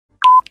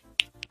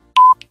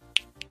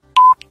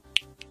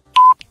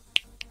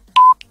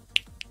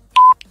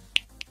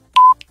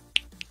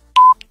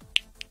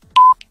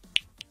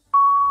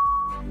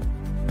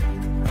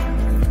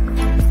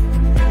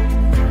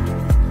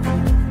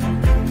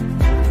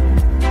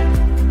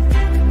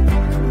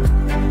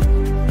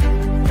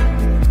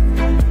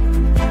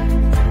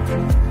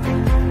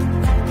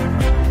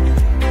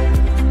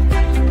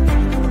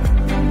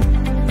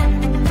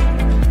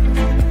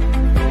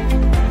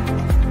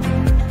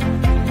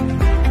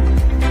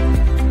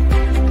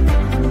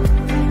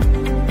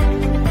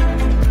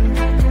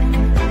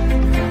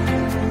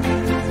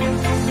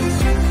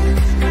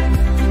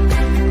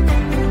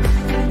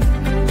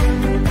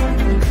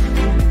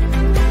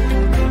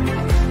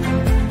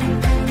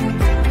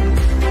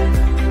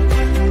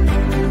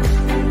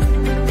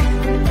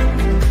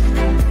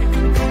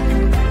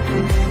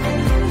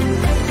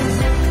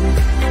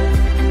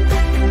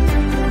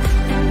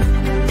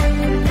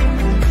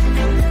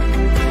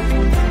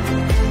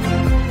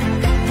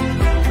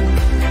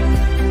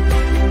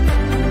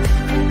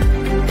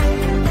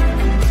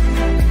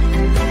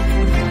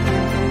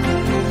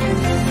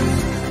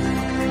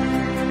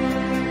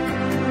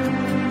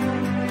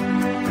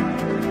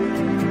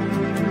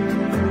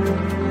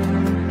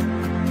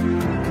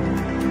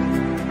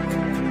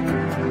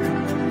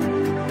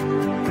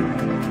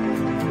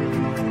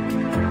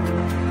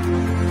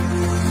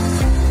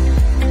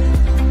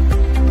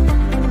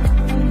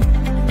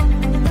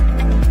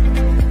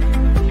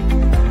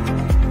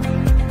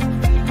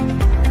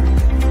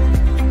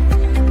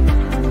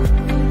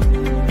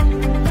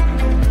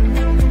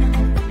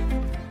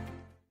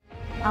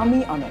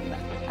আমি অনন্যা।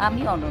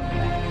 আমি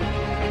অনন্যা।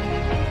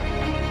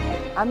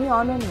 আমি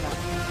অনন্যা।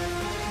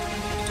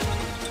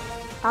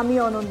 আমি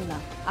অনন্যা।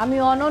 আমি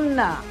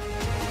অনন্যা।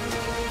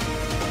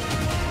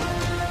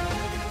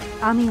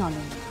 আমি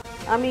অনন্যা।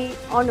 আমি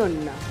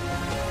অনন্যা।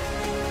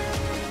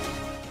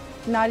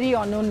 নারী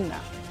অনন্যা,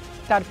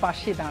 তার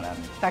পাশে দাঁড়ান,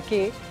 তাকে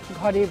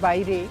ঘরে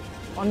বাইরে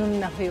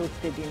অনন্যা হয়ে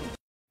উঠতে দিন।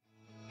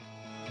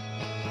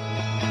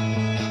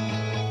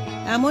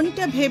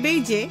 এমনটা ভেবেই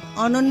যে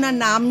অনন্যা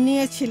নাম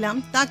নিয়েছিলাম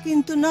তা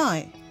কিন্তু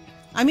নয়।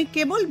 আমি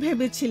কেবল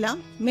ভেবেছিলাম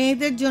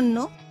মেয়েদের জন্য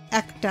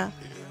একটা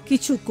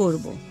কিছু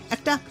করব,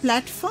 একটা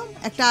প্ল্যাটফর্ম,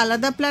 একটা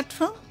আলাদা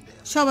প্ল্যাটফর্ম,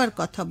 সবার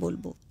কথা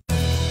বলবো।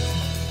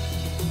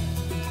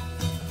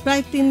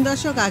 প্রায় 3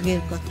 দশক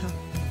আগের কথা।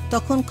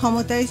 তখন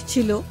ক্ষমতায়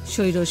ছিল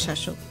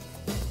স্বৈরশাসক।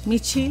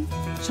 মিছিল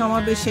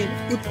সমাবেশের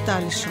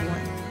উত্তাল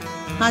সময়,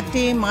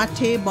 হাটে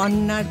মাঠে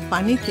বন্যার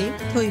পানিতে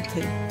থই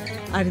থই।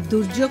 আর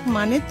দুর্যোগ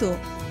মানে তো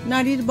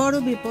নারীর বড়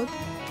বিপদ।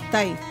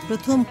 তাই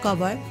প্রথম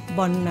কভার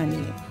বন্যা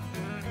নিয়ে।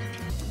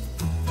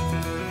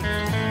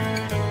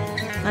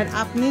 আর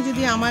আপনি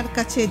যদি আমার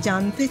কাছে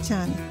জানতে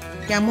চান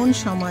কেমন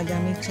সমাজ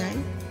আমি চাই,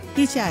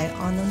 কি চায়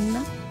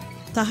অনন্যা,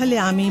 তাহলে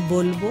আমি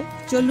বলবো,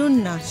 চলুন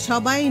না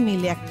সবাই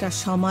মিলে একটা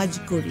সমাজ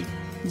করি,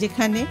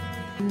 যেখানে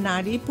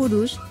নারী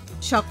পুরুষ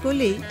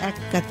সকলেই এক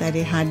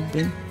কাতারে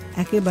হাঁটবেন,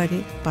 একেবারে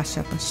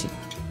পাশাপাশি।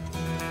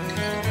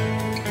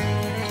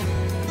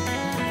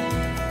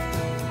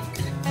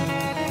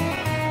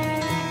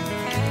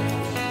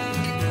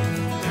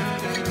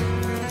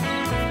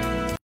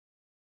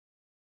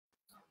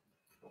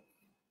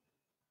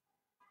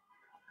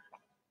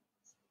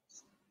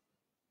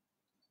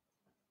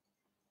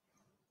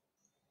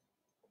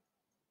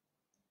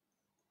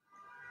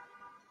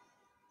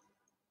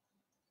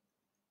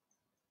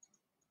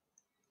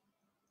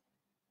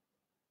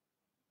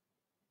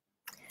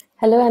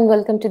 Hello and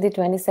welcome to the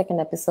 22nd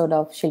episode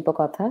of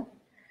Shilpokotha.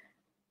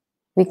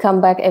 We come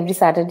back every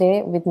Saturday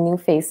with new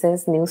faces,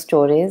 new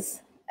stories,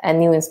 and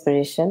new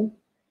inspiration.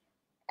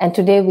 And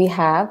today we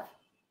have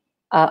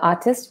an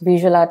artist,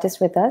 visual artist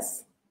with us,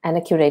 and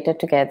a curator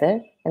together,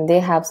 and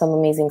they have some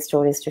amazing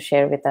stories to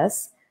share with us.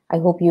 I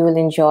hope you will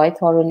enjoy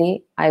thoroughly.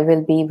 I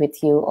will be with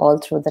you all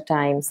through the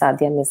time,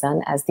 Sadya Mizan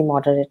as the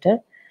moderator.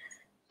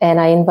 And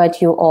I invite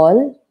you all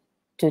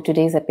to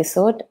today's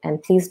episode, and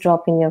please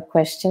drop in your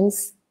questions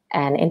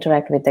and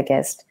interact with the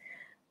guest.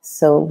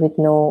 So with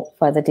no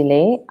further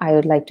delay, I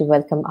would like to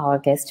welcome our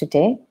guest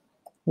today.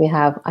 We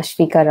have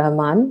Ashfika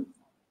Rahman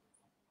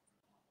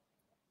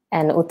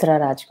and Uthra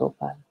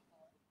Rajgopal.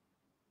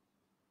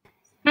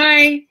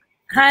 Hi.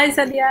 Hi,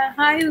 Sadya.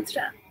 Hi,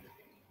 Uthra.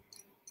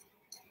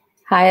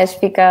 Hi,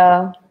 Ashfika.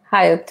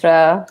 Hi, Uthra.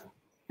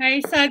 Hi,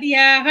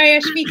 Sadya. Hi,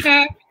 Ashfika.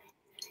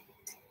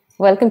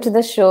 Welcome to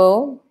the show.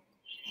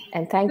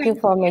 And thank you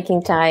for making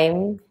time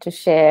to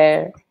share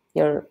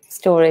your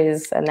stories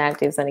and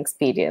narratives and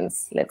experience.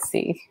 Let's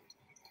see.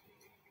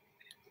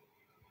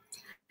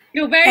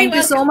 You're very Thank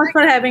you so much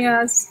for having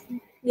us.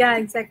 Yeah,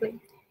 exactly.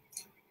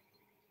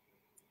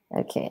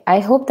 Okay. I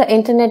hope the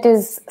internet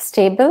is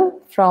stable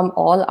from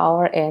all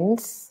our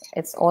ends.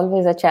 It's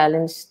always a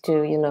challenge to,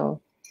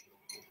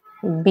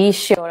 be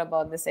sure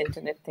about this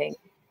internet thing.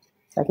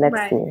 But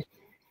let's see.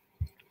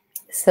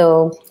 So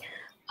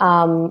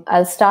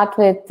I'll start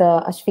with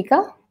Ashfika.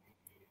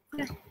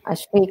 Yeah.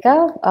 Ashfika,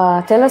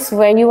 tell us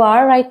where you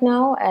are right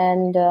now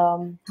and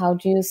how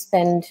do you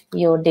spend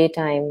your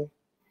daytime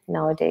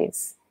nowadays?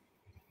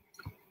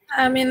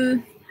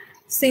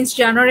 Since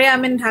January,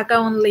 I'm in Dhaka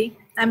only.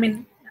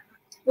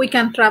 We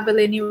can't travel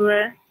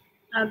anywhere.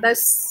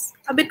 That's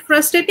a bit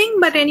frustrating,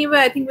 but anyway,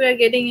 I think we are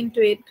getting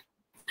into it.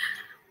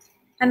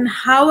 And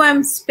how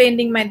I'm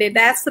spending my day,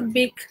 that's a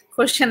big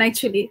question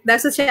actually.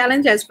 That's a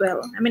challenge as well.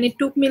 It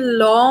took me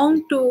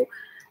long to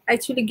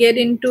actually get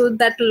into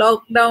that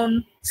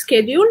lockdown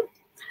schedule.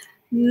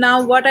 Now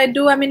what I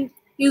do,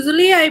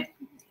 usually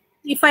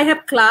if I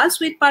have class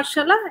with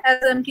Pathshala, as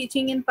I'm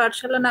teaching in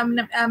Pathshala,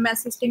 I'm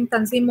assisting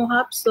Tanzim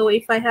Mohab. So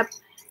if I have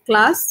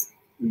class,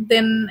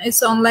 then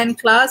it's online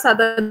class.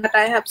 Other than that,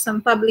 I have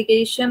some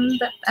publication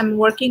that I'm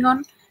working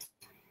on.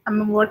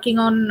 I'm working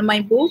on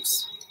my books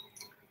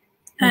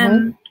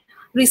and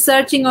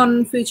researching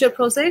on future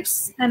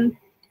projects. And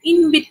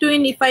in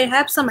between, if I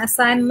have some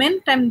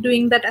assignment, I'm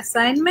doing that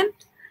assignment,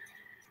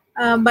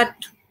 but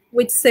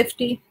with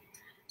safety,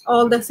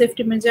 all the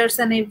safety measures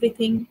and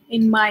everything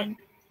in mind.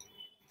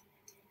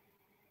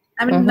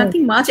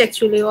 Nothing much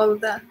actually, all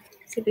the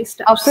silly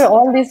stuff. After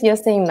all this, you're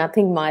saying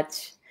nothing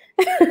much.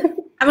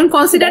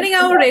 Considering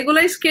our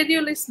regular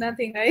schedule is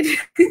nothing, right?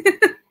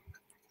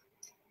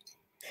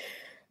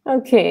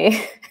 Okay.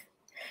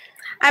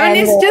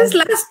 It's just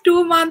last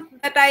 2 months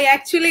that I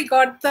actually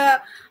got the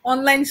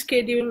online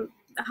schedule,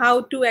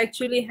 how to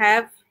actually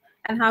have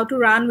and how to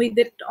run with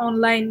it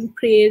online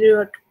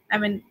period.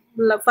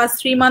 The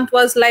first 3 months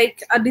was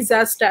like a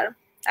disaster.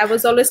 I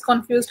was always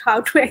confused how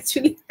to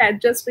actually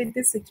adjust with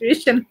this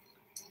situation.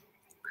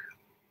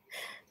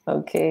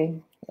 Okay.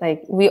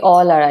 Like we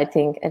all are, I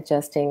think,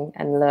 adjusting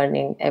and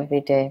learning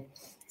every day.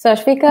 So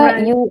Ashfika,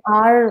 Right. you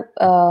are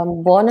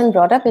born and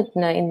brought up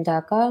in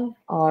Dhaka,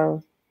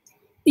 or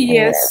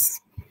Yes.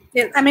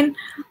 Yes. I mean,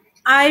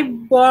 I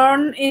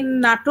born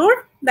in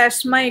Natur.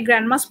 That's my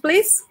grandma's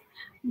place.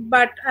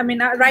 But I mean,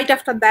 right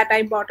after that,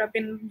 I brought up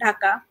in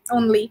Dhaka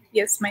only.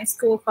 Yes, my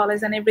school,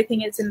 college, and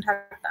everything is in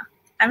Dhaka.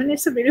 I mean,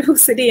 it's a beautiful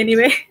city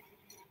anyway.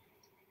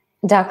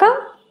 Dhaka?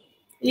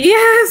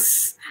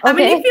 Yes. I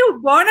mean, Okay. if you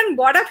born and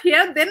brought up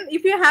here, then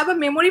if you have a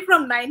memory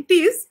from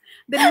 90s,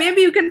 then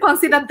maybe you can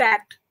consider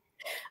that.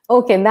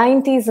 Okay,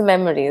 90s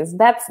memories.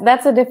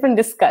 That's a different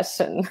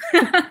discussion.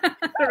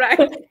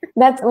 Right.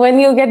 That's when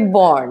you get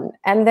born,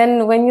 and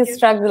then when you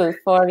struggle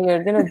for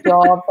your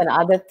jobs and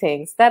other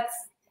things. That's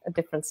a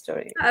different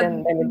story.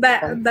 Then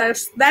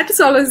it's That's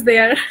always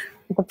there.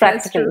 the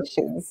practical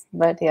issues.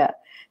 But yeah,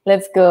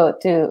 let's go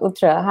to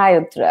Uthra. Hi,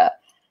 Uthra.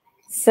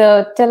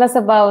 So tell us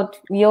about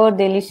your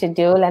daily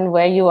schedule and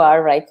where you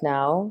are right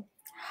now.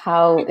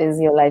 How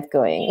is your life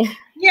going?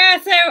 Yeah,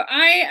 so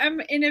I am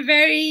in a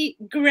very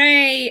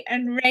grey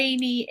and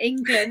rainy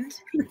England.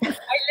 I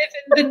live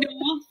in the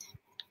north.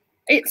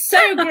 It's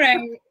so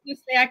grey.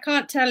 Honestly, I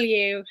can't tell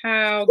you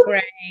how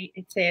grey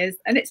it is.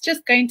 And it's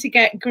just going to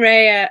get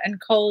greyer and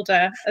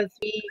colder as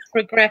we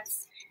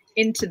progress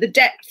into the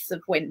depths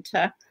of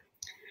winter.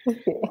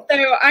 Okay.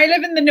 So I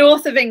live in the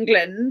north of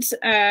England,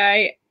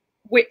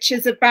 which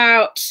is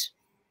about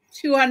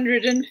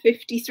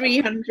 250,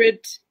 300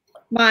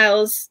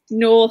 miles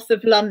north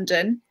of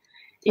London.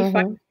 If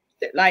I put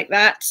it like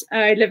that.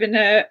 I live in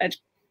a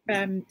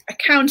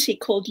county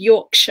called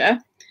Yorkshire,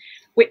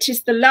 which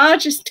is the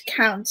largest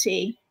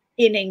county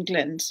in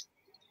England,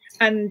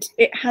 and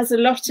it has a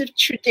lot of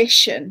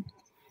tradition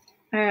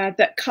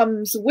that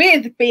comes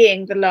with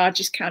being the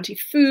largest county.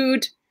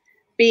 Food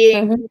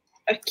being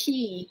a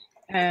key,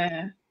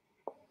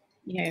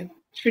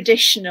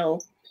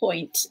 traditional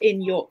point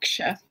in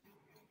Yorkshire.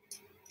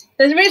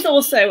 There is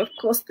also, of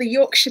course, the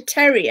Yorkshire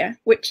Terrier,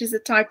 which is a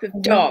type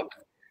of dog.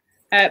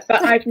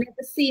 But I've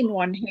never seen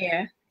one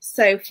here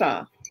so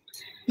far.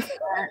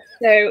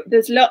 So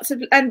there's lots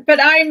of, but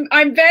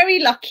I'm very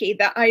lucky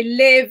that I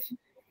live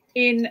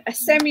in a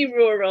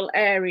semi-rural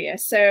area.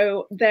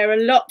 So there are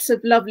lots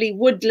of lovely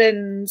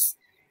woodlands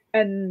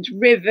and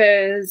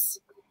rivers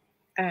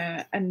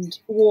and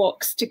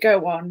walks to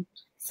go on.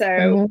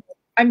 So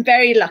I'm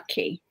very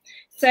lucky.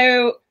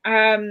 So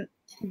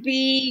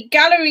the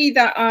gallery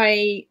that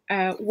I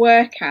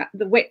work at,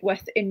 the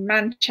Whitworth in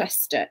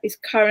Manchester, is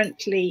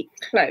currently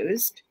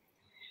closed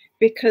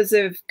because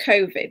of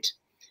COVID.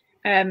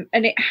 And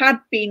it had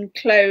been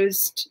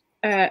closed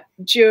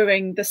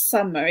during the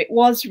summer. It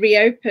was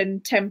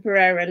reopened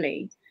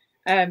temporarily,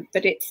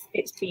 but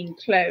it's been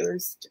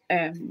closed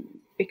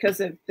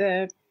because of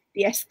the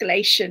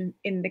escalation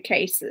in the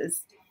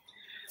cases.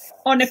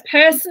 On a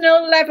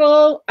personal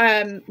level,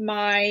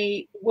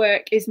 my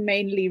work is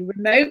mainly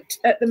remote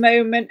at the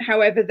moment.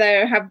 However,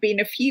 there have been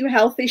a few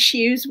health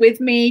issues with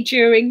me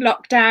during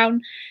lockdown,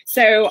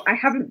 so I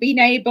haven't been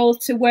able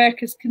to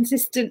work as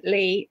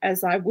consistently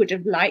as I would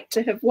have liked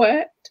to have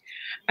worked.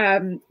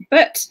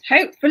 But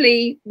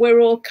hopefully we're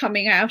all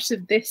coming out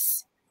of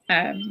this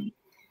soon.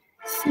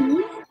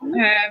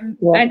 And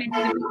in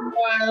the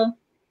meanwhile,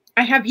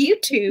 I have you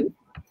two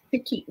to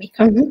keep me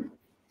company.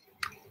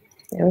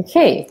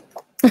 Okay.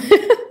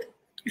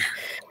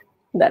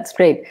 That's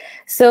great.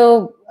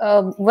 So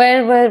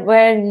where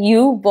were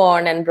you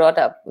born and brought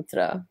up,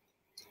 Uthra?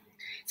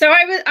 So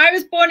I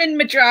was born in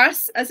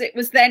Madras, as it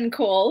was then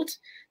called,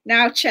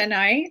 now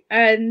Chennai,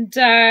 and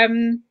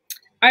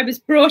I was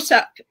brought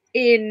up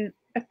in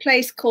a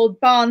place called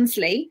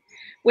Barnsley,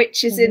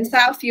 which is in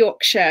South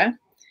Yorkshire.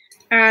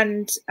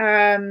 And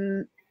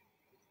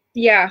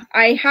yeah,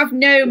 I have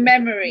no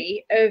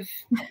memory of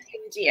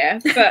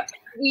India, but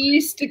we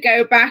used to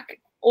go back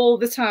all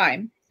the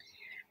time.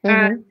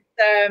 And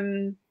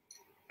I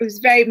was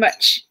very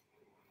much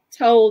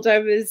told I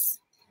was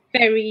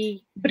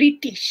very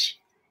British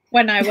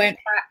when I went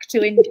back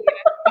to India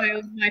by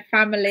all my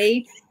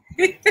family.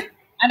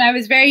 And I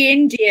was very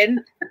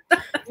Indian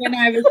when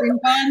I was in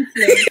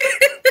Barnsley.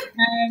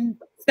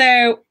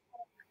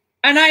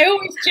 And I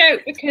always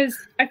joke because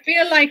I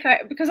feel like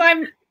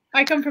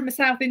I come from a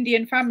South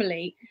Indian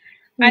family,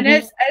 and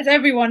as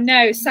everyone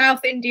knows,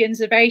 South Indians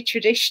are very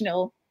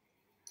traditional,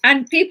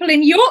 and people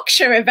in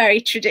Yorkshire are very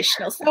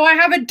traditional. So I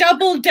have a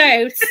double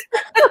dose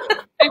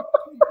of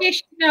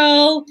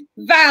traditional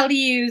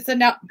values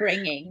and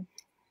upbringing.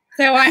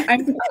 So I'm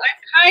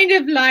kind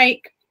of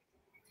like,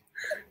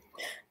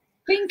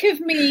 think of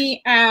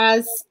me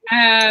as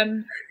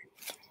a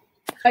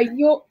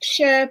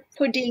Yorkshire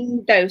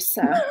pudding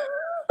dosa.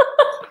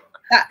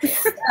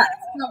 That's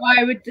how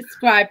I would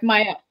describe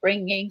my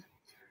upbringing.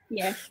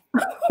 Yeah.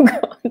 Oh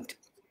God.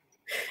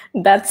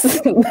 That's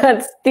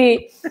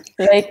the,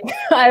 like,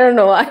 I don't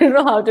know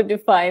how to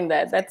define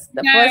that. That's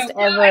the first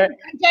ever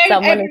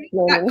someone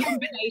explaining. That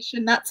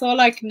combination. That's all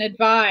I can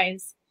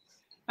advise.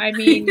 I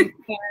mean,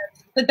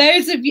 for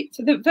those of you,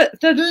 for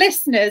the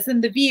listeners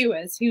and the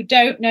viewers who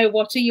don't know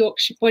what a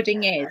Yorkshire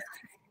pudding is,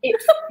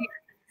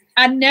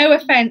 and no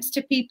offence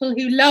to people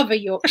who love a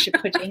Yorkshire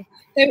pudding.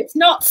 So it's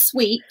not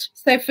sweet,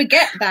 so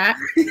forget that.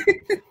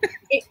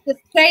 It's a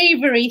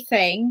savoury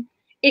thing.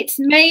 It's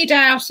made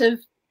out of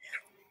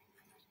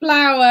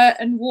flour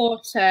and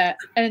water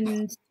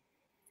and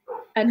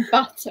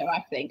butter,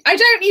 I think. I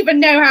don't even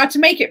know how to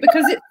make it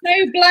because it's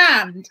so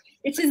bland.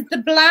 It is the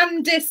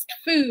blandest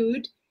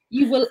food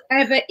you will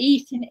ever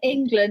eat in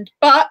England.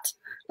 But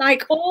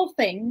like all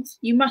things,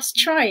 you must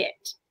try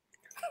it.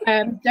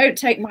 Don't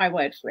take my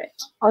word for it.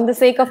 On the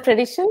sake of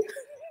tradition?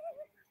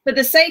 For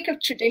the sake of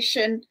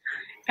tradition.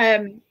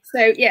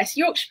 So yes,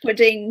 Yorkshire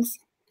puddings.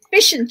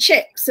 Fish and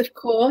chips, of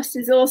course,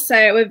 is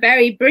also a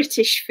very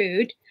British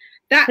food.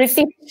 That's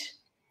British.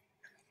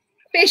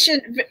 Fish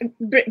and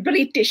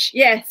British,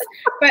 yes.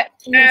 But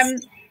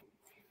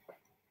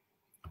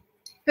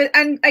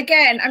and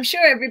again, I'm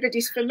sure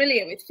everybody's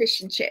familiar with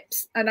fish and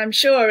chips, and I'm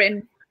sure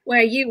in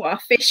where you are,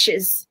 fish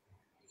is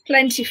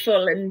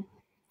plentiful and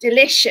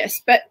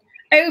delicious. But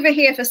over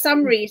here, for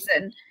some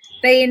reason,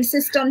 they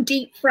insist on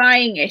deep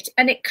frying it,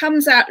 and it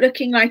comes out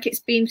looking like it's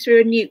been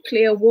through a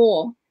nuclear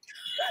war.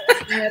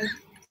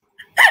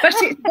 But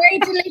it's very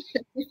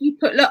delicious if you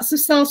put lots of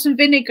salt and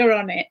vinegar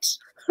on it.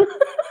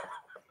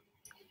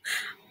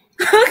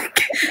 Even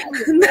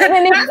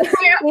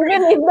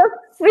if the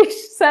fish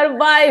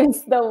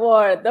survives the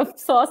war, the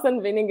sauce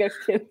and vinegar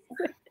kills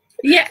it.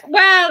 Yeah,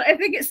 well, I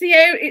think it's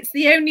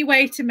the only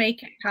way to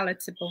make it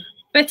palatable,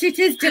 but it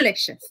is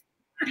delicious.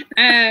 So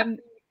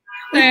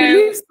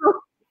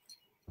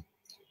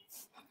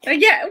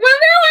yeah, well,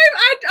 no,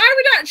 I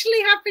would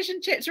actually have fish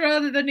and chips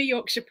rather than a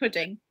Yorkshire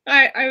pudding.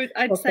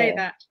 I'd say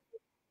that.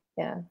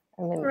 Yeah,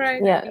 I mean,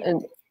 Right. yeah.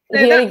 So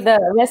Hearing the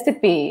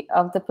recipe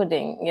of the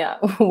pudding, yeah,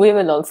 we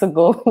will also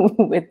go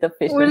with the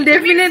fish. We'll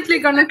definitely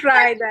gonna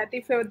try that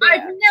if you're there.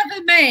 I've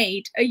never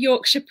made a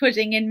Yorkshire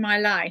pudding in my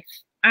life,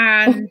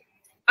 and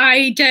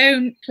I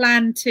don't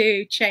plan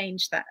to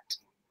change that.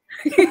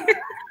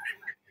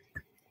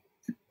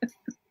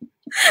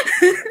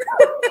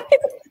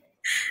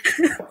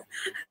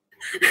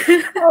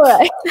 All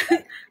right.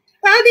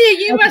 Sadya,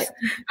 you must.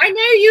 I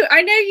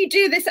know you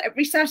do this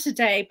every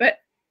Saturday, but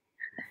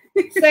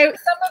so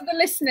some of the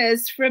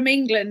listeners from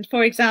England,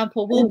 for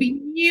example, will be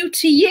new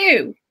to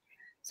you.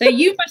 So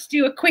you must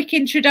do a quick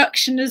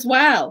introduction as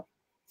well.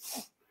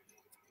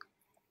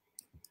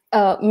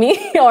 Me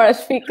or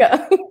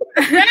Ashfika?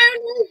 No,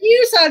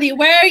 you, Sadya.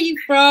 Where are you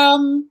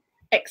from?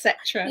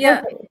 Etc.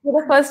 Yeah. Okay,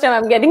 for the first time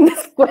I'm getting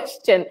this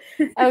question.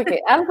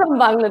 Okay, I'm from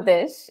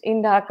Bangladesh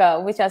in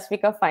Dhaka, which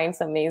Ashfika finds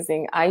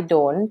amazing. I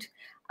don't.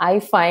 I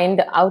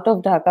find out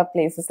of Dhaka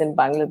places in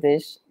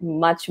Bangladesh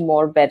much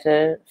more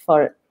better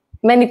for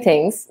many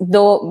things,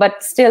 though,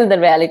 but still the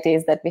reality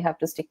is that we have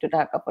to stick to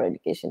Dhaka for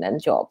education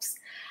and jobs.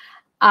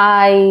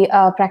 I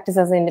practice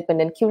as an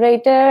independent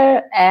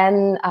curator,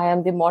 and I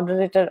am the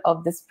moderator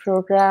of this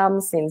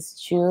program since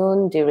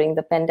June. During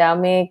the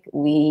pandemic,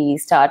 we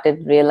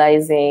started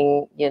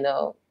realizing,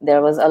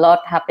 there was a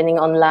lot happening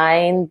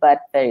online,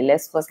 but very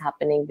less was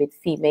happening with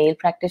female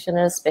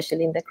practitioners,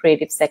 especially in the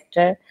creative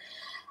sector.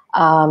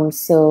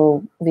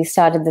 So we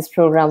started this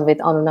program with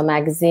Anannya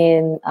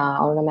Magazine.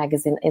 Anannya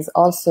Magazine is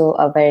also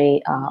a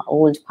very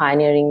old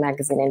pioneering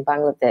magazine in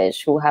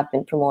Bangladesh who have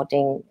been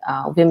promoting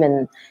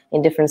women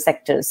in different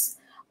sectors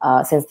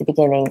since the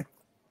beginning.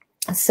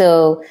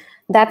 So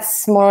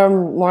that's more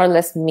or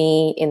less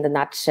me in the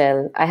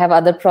nutshell. I have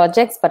other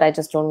projects, but I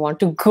just don't want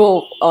to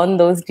go on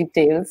those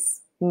details.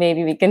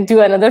 Maybe we can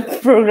do another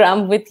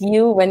program with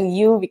you when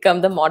you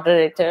become the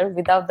moderator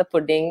without the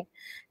pudding,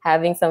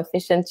 having some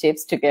fish and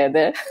chips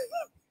together.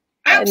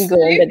 And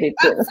go in the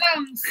details.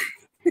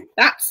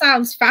 That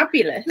sounds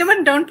fabulous. No,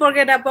 but don't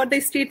forget about the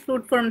street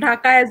food from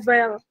Dhaka as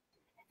well.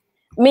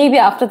 Maybe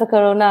after the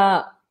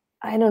corona,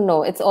 I don't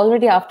know. It's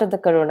already after the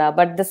corona,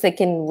 but the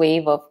second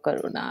wave of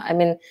corona. I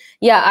mean,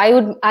 yeah,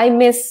 I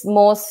miss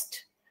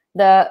most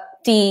the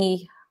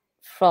tea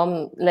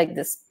from like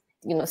this,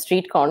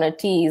 street corner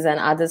teas and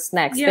other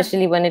snacks,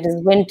 especially when it is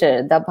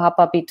winter, the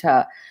bhapa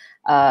pitha.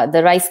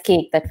 The rice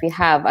cake that we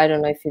have, I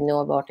don't know if you know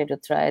about it,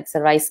 Uthra. It's a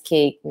rice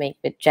cake made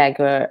with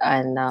jaggery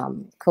and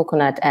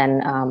coconut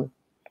and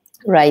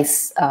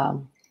rice,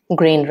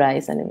 grain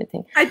rice and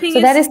everything. I think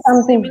so. That is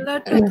something similar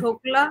to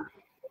dhokla.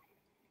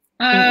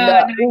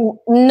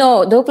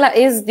 No, dhokla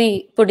is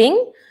the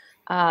pudding,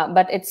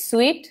 but it's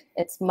sweet.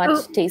 It's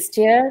much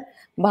tastier.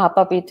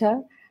 Bhapa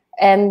pitha,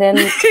 and then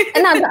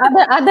and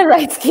other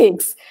rice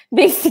cakes,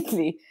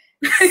 basically.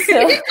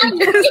 So,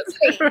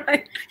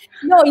 Right.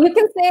 No, you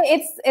can say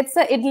it's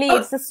a idli.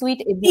 It's a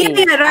sweet idli.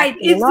 Yeah, right.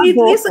 Actually, not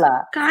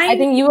dhokla. I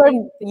think you were.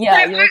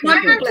 Yeah, you were I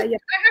have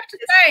to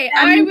say,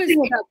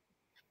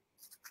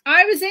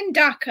 I was in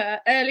Dhaka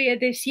earlier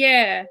this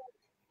year,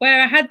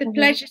 where I had the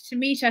pleasure to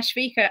meet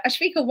Ashfika.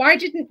 Ashfika, why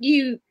didn't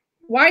you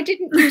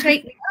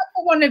take me out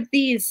for one of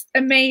these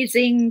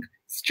amazing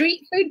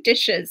street food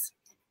dishes?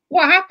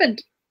 What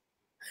happened?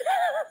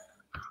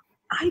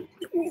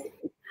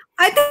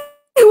 I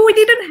think we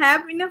didn't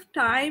have enough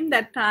time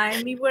that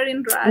time. We were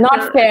in Rajgopal.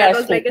 Not fair. That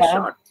was like a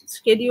short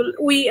schedule.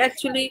 We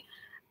actually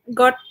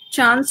got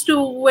chance to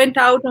went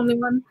out only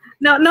one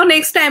No,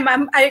 next time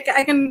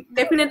I can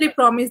definitely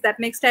promise that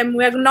next time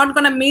we are not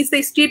gonna miss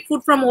the street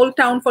food from Old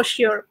Town for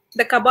sure.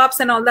 The kebabs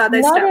and all the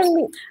other Not stuff.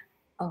 only,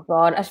 oh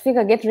God,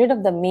 Ashfika, get rid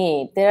of the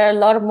meat. There are a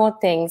lot more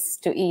things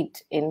to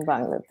eat in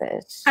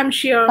Bangladesh. I'm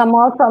sure. Come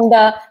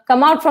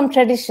out from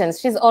traditions.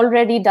 She's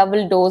already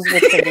double dosed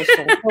with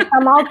tradition. So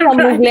come out from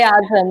Mughal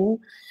Azam,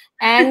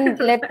 and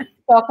let's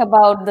talk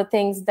about the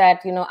things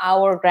that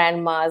our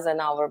grandmas and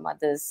our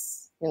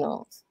mothers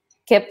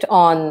kept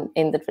on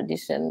in the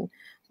tradition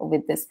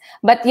with this.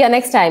 But yeah,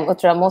 next time,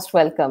 Uthra, most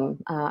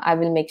welcome. I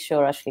will make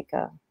sure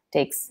Ashfika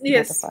takes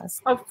both of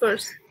us. Of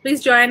course.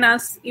 Please join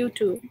us, you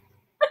too.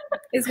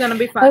 It's gonna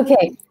be fun.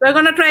 Okay. We're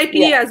gonna try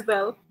tea as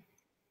well.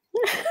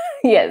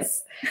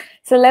 Yes.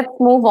 So let's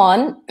move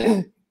on.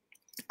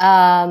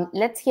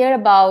 Let's hear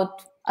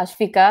about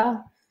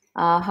Ashfika.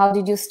 How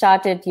did you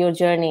started your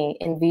journey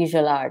in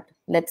visual art?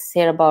 Let's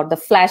hear about the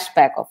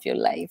flashback of your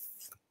life.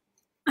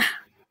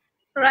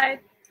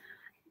 Right.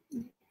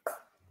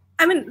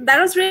 I mean, that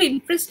was really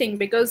interesting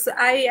because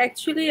I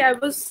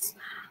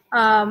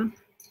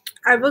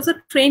was a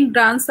trained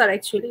dancer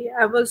actually.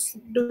 I was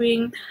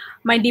doing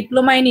my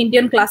diploma in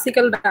Indian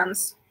classical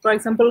dance, for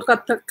example,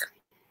 Kathak.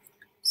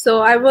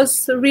 So I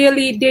was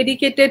really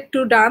dedicated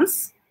to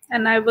dance,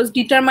 and I was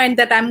determined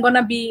that I'm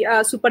gonna be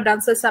a super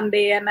dancer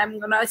someday, and I'm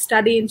gonna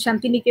study in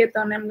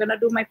Shantiniketan. I'm gonna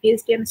do my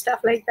PhD and stuff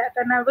like that.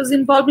 And I was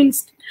involved in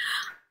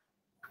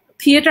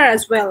theater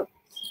as well.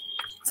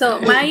 So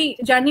my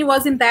journey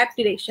was in that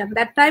direction.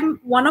 That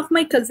time, one of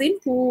my cousin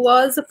who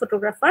was a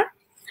photographer,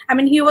 I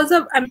mean, he was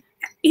an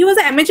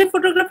amateur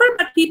photographer,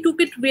 but he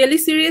took it really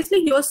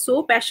seriously. He was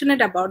so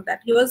passionate about that.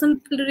 He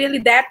wasn't really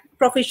that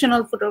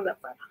professional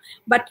photographer,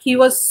 but he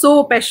was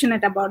so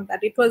passionate about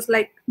that. It was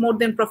like more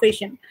than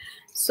profession.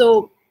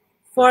 So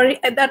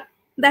at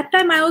that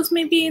time, I was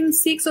maybe in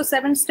 6th or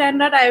 7th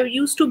standard. I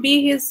used to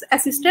be his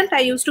assistant.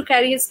 I used to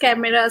carry his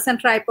cameras and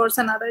tripods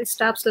and other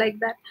stuffs like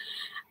that.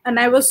 And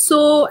I was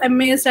so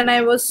amazed, and I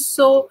was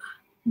so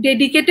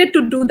dedicated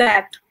to do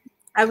that.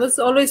 I was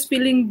always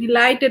feeling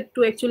delighted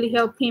to actually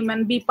help him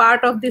and be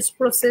part of this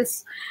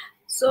process.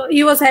 So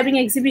he was having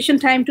exhibition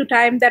time to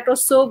time. That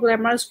was so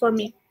glamorous for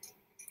me.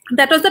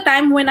 That was the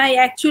time when I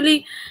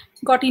actually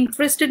got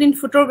interested in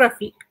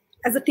photography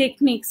as a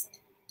techniques,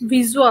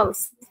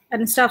 visuals,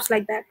 and stuff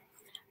like that.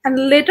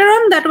 And later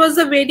on, that was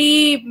a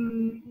very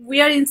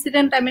weird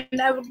incident. I mean,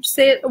 I would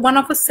say one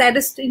of the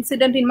saddest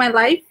incident in my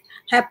life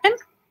happened.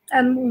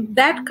 And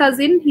that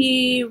cousin,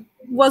 he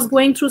was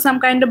going through some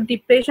kind of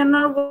depression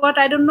or what,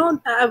 I don't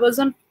know. I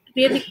wasn't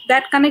really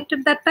that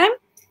connected that time.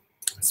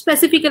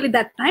 Specifically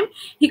that time,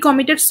 he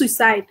committed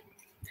suicide.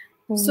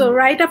 So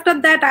right after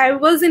that, I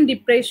was in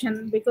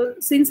depression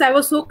because since I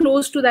was so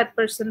close to that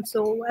person,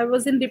 so I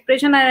was in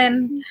depression,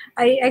 and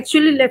I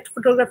actually left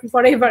photography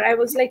forever. I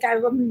was like,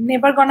 I'm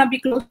never gonna be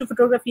close to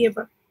photography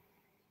ever.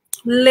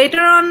 Later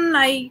on,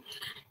 I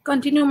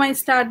continue my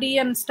study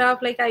and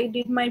stuff. Like I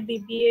did my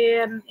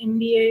BBA and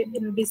MBA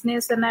in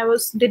business, and I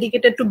was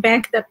dedicated to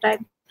bank that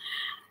time.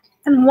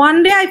 And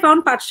one day I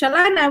found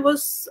Pathshala, and I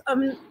was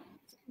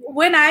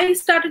when I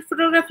started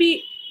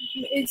photography,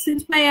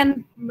 since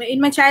in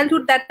my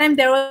childhood, that time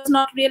there was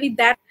not really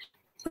that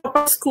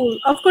proper school.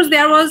 Of course,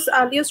 there was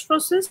earliest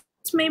process,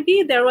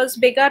 maybe there was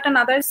Begat and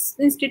other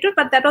institute,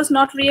 but that was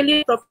not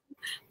really a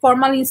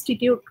formal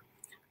institute.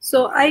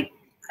 So I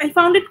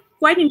found it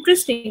quite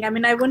interesting. I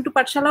mean, I went to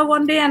Pathshala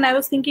one day, and I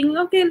was thinking,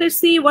 okay, let's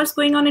see what's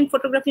going on in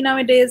photography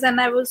nowadays. And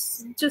I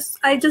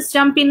just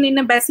jumped in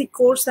a basic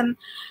course, and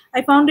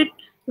I found it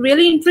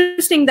really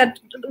interesting that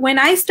when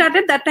I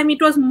started that time,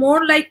 it was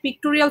more like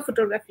pictorial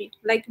photography,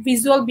 like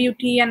visual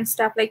beauty and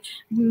stuff, like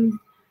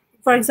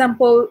for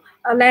example,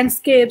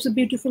 landscapes,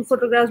 beautiful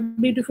photographs,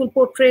 beautiful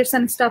portraits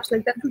and stuff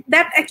like that.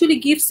 That actually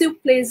gives you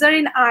pleasure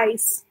in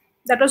eyes.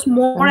 That was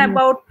more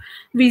about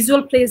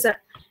visual pleasure.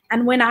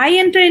 And when I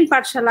entered in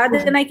Pathshala,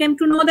 then I came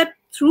to know that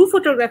through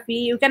photography,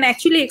 you can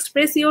actually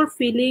express your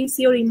feelings,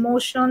 your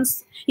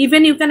emotions,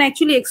 even you can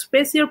actually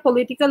express your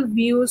political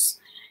views,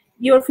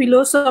 your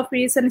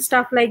philosophies and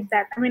stuff like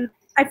that. I mean,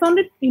 I found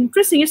it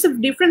interesting. It's a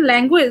different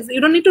language. You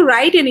don't need to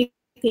write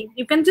anything.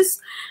 You can just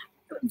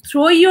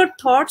throw your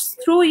thoughts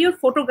through your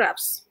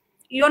photographs.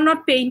 You're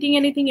not painting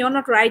anything. You're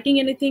not writing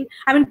anything.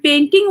 I mean,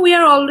 painting, we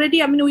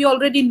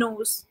already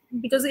know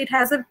because it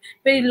has a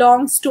very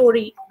long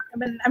story.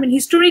 I mean,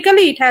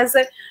 historically, it has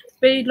a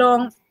very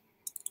long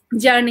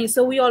journey.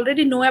 So we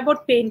already know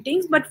about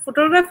paintings, but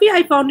photography,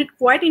 I found it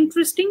quite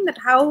interesting that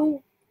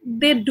how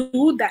they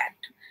do that.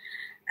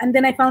 And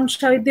then I found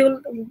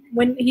Shahidul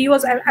when he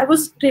was, I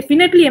was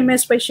definitely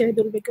amazed by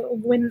Shahidul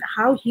because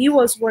how he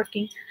was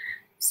working.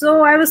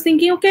 So I was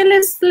thinking, okay,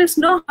 let's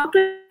know how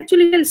to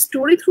actually tell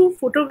story through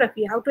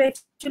photography, how to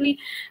actually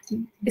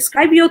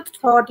describe your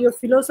thought, your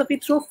philosophy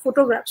through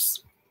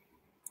photographs,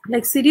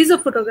 like series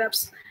of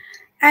photographs.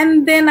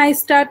 And then I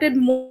started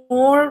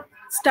more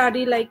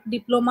study like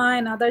diploma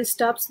and other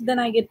stuffs. Then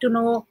I get to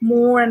know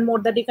more and more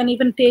that you can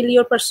even tell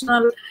your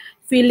personal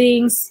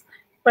feelings,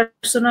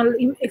 personal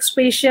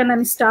expression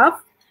and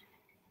stuff.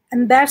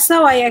 And that's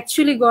how I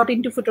actually got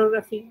into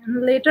photography.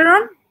 And later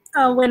on,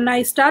 when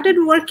I started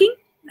working,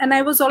 and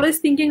I was always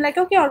thinking like,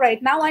 okay, all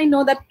right, now I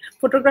know that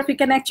photography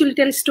can actually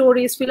tell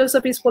stories,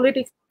 philosophies,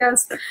 politics,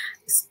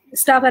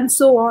 stuff, and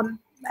so on.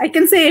 I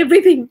can say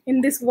everything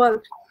in this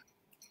world.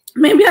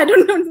 Maybe I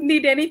don't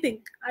need anything.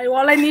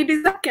 All I need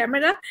is a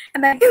camera,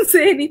 and I can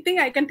say anything.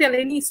 I can tell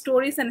any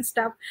stories and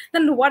stuff.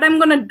 Then what I'm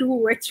gonna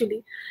do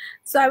actually?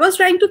 So I was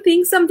trying to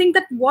think something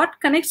that what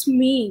connects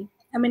me.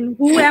 I mean,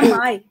 who am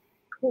I?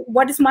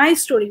 What is my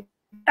story?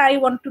 What I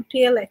want to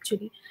tell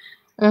actually.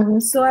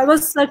 So I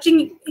was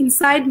searching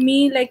inside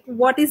me, like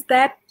what is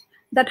that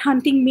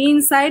hunting me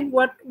inside?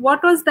 What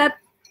was that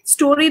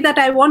story that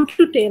I want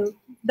to tell?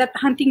 That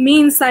hunting me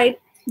inside,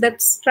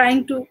 that's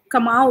trying to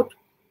come out.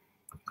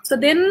 So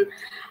then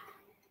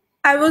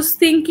I was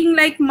thinking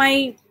like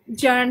my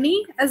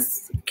journey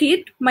as a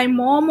kid. My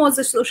mom was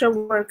a social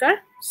worker.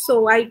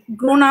 So I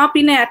grown up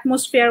in an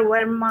atmosphere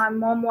where my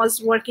mom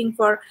was working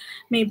for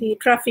maybe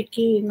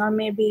trafficking or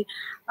maybe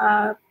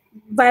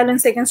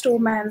violence against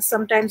women,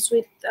 sometimes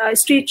with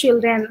street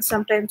children,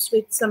 sometimes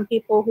with some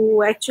people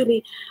who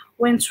actually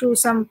went through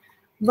some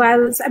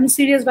violence, I mean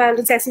serious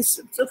violence,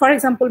 so for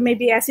example,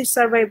 maybe acid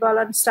survival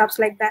and stuff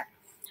like that.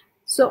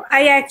 So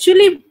I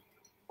actually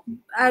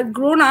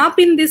grown up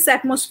in this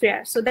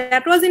atmosphere. So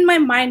that was in my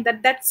mind,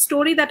 that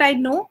story that I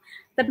know,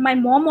 that my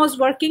mom was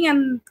working,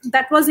 and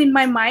that was in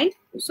my mind.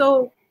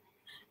 So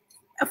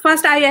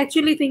first I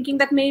actually thinking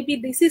that maybe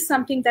this is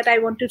something that I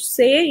want to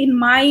say in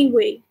my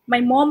way. My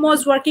mom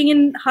was working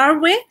in her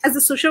way as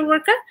a social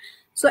worker.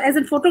 So as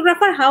a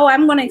photographer, how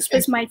I'm going to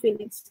express my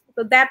feelings.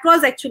 So that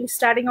was actually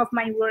starting of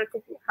my work,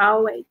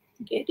 how I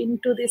get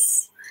into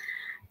this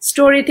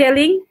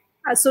storytelling,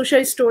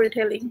 social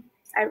storytelling,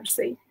 I would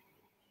say.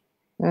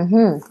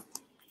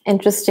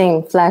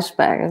 Interesting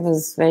flashback. It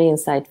was very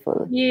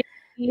insightful.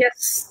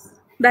 Yes,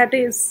 that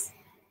is.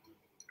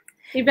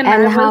 Even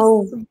and I how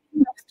was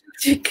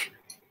nostalgic.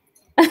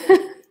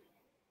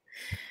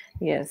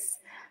 Yes.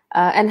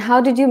 And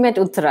how did you meet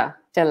Uthra?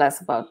 Tell us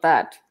about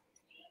that.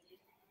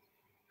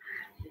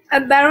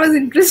 And that was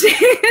interesting.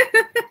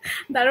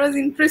 That was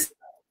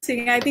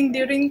interesting. I think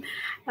during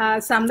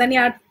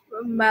Samdani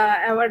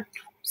our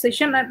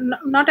session,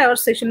 not our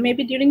session,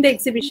 maybe during the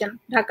exhibition,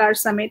 Dhaka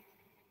Summit.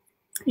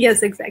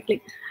 Yes,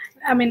 exactly.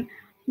 I mean,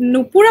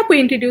 Nupurapu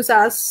introduced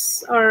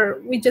us,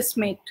 or we just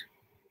met.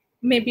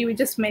 Maybe we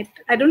just met.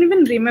 I don't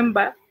even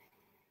remember.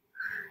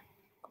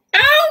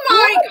 Oh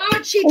my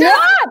God, she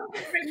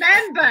doesn't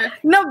remember.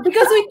 No,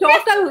 because we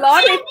talked a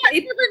lot.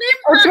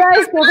 Uthra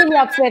is totally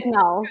upset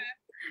now.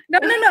 No.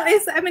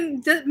 It's, I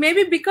mean, just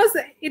maybe because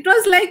it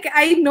was like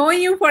I know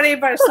you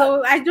forever,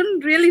 so I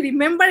don't really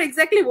remember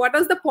exactly what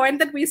was the point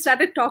that we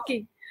started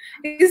talking.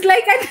 It's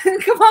like,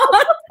 come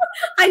on,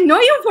 I know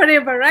you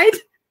forever, right?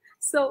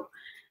 So,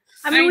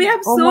 I mean, we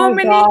have so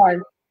many. God.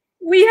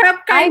 We have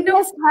I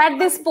just had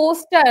this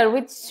poster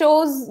which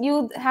shows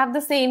you have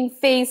the same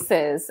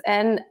faces,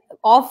 and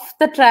off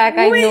the track,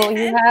 I know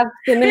you have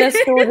similar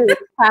stories,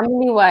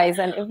 family-wise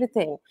and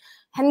everything.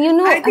 And you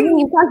know, I mean,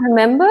 you can't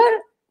remember.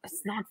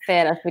 It's not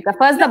fair, Ashfika.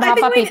 First, the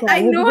Bhapa Pita,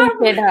 you didn't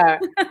kid her.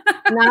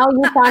 Now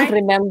you can't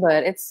remember.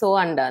 It's so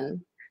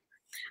undone.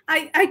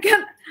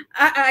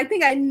 I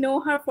think I know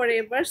her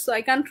forever, so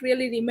I can't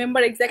really remember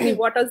exactly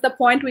what was the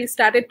point we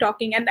started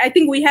talking. And I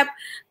think we have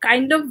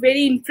kind of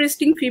very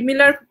interesting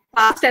familiar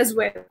past as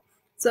well.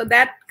 So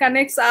that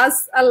connects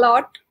us a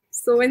lot.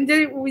 So when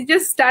we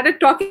just started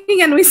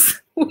talking, and we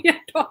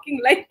are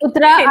talking like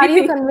Uthra, are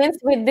you convinced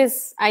with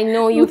this? I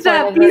know you Uthra,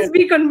 forever. please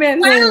be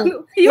convinced.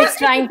 Well, He's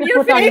trying to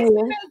put on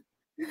you.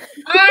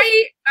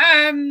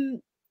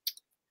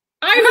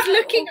 I was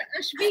looking at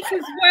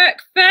Ashfika's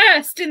work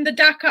first in the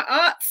Dhaka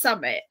Art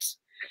Summit.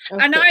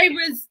 Okay. And I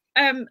was,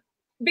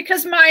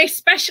 because my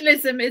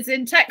specialism is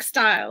in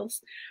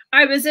textiles,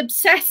 I was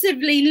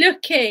obsessively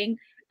looking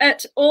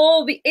at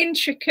all the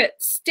intricate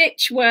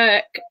stitch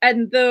work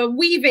and the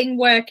weaving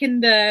work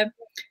in the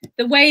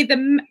way the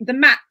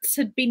mats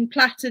had been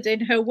plaited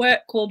in her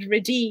work called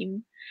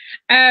Redeem.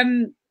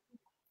 And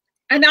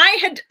I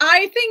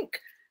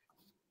think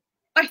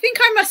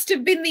I must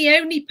have been the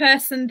only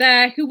person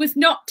there who was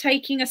not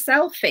taking a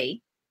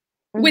selfie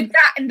with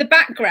that in the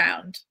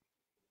background.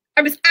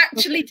 I was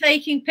actually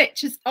taking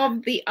pictures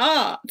of the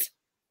art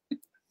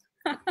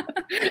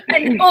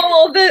and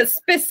all the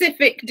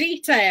specific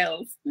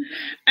details.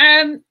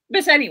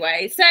 But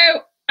anyway, so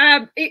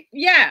and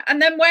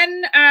then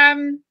when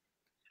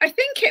I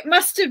think it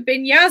must have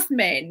been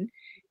Yasmin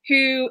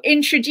who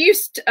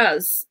introduced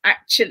us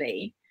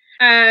actually,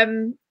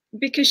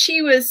 because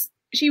she was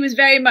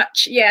very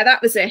much,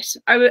 that was it.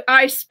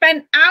 I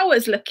spent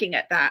hours looking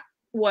at that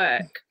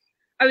work.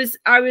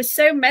 I was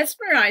so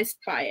mesmerized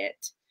by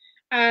it.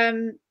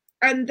 And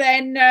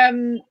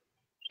then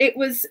it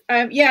was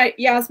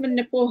Yasmin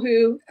Napur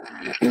who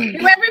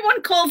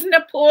everyone calls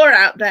Napur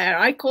out there.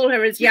 I call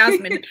her as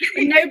Yasmin.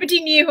 And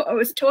nobody knew what I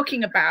was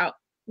talking about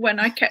when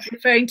I kept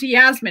referring to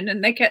Yasmin,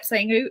 and they kept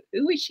saying,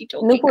 who is she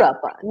talking about?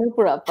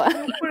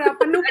 Nupurappa.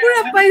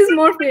 Nupurappa is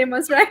more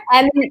famous, right?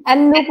 And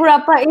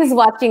Nupurappa is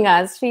watching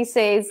us. She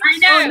says,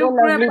 I know. so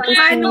lovely to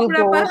see you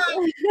both.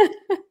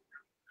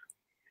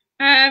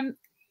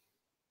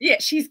 Yeah,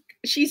 she's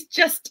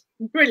just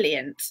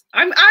brilliant.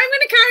 I'm going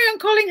to carry on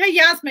calling her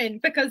Yasmin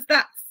because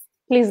that's.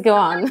 Please go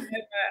on.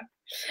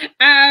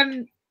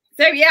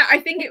 So yeah, I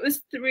think it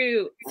was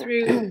through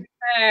her,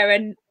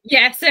 and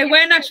yeah. So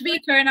when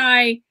Ashfika and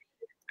I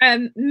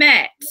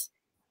met,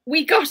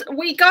 we got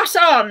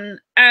on,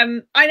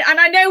 and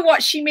I know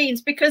what she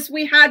means because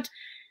we had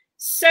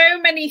so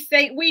many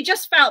things. We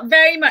just felt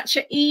very much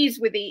at ease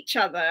with each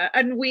other,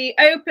 and we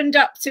opened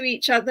up to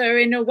each other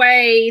in a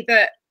way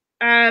that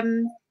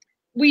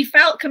we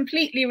felt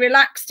completely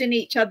relaxed in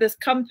each other's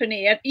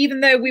company, and even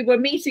though we were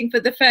meeting for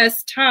the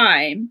first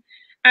time.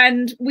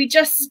 And we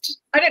just,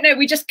 I don't know,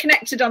 we just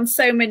connected on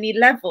so many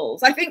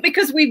levels. I think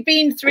because we've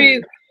been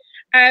through,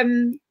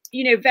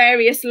 you know,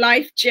 various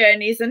life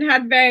journeys and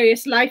had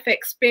various life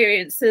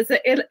experiences,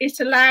 it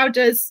allowed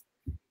us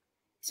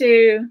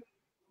to,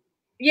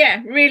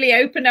 yeah, really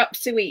open up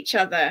to each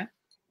other.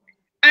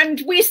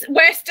 And we're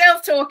still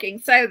talking,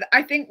 so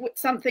I think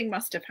something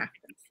must have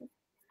happened.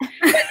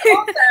 But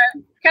also,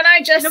 can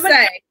I just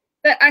say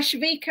that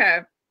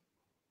Ashfika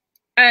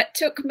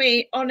took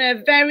me on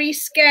a very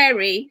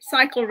scary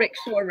cycle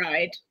rickshaw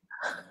ride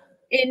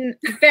in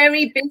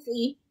very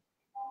busy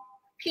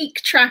peak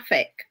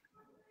traffic.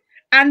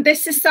 And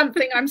this is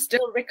something I'm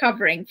still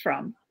recovering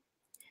from.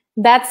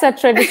 That's a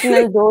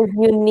traditional dose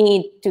you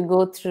need to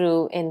go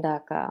through in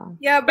Dhaka.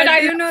 Yeah, but I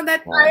know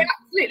that I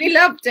absolutely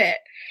loved it.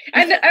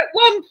 And at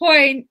one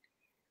point,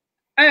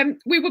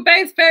 we were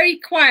both very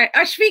quiet.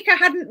 Ashfika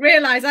hadn't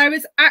realized I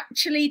was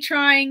actually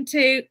trying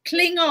to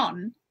cling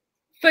on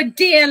for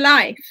dear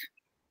life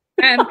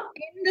in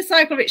the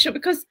cycle rickshaw,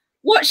 because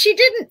what she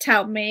didn't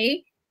tell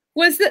me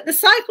was that the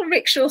cycle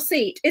rickshaw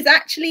seat is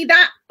actually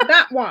that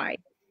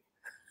wide.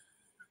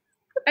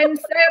 And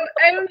so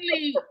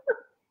only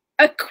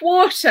a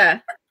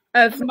quarter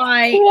of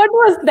my... What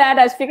was that,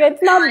 Ashfika?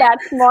 It's not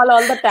that small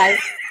all the time.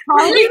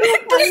 How did you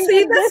find see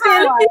it the this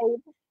selfie. wide?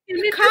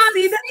 You can't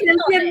see the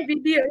selfie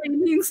video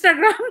in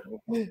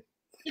Instagram.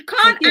 You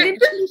can't actually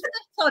sit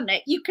on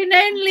it. You can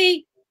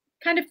only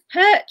kind of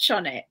perch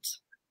on it.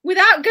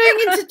 Without going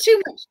into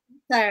too much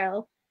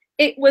detail,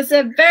 it was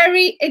a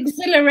very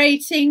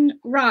exhilarating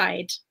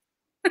ride.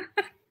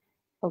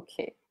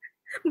 Okay.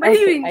 But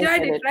you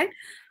enjoyed it, right?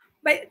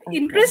 But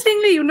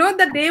interestingly, you know,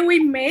 the day we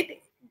met,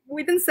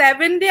 within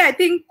 7 days, I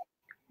think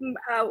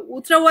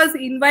Uthra was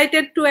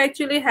invited to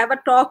actually have a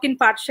talk in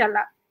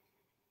Pathshala.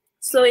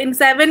 So in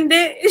 7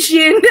 days,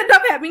 she ended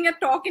up having a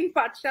talk in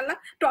Pathshala,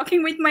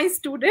 talking with my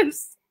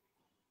students.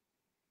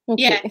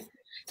 Okay. Yeah.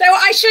 So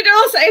I should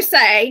also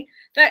say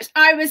that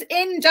I was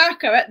in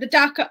Dhaka at the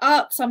Dhaka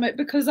Art Summit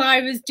because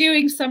I was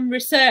doing some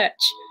research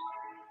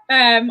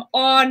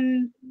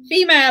on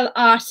female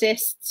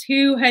artists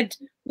who had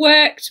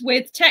worked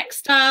with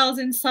textiles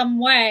in some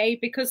way,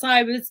 because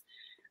I was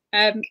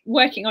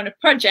working on a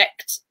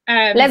project.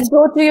 Let's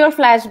go to your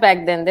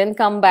flashback then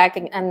come back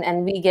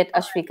and we get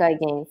Ashfika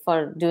again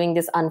for doing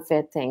these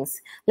unfair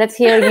things. Let's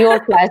hear your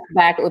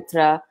flashback,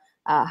 Uthra.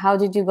 How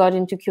did you got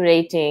into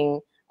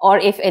curating, or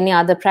if any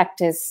other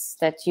practice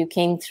that you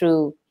came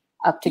through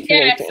up to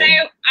curating?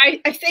 Yeah, so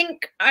I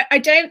think, I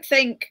don't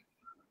think,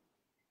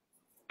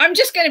 I'm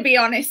just going to be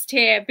honest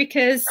here,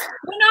 because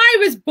when I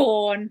was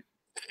born,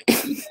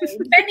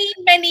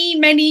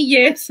 many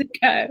years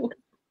ago,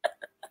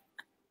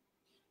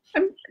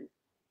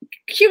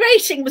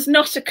 curating was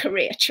not a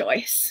career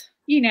choice.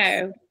 You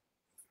know,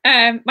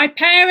 my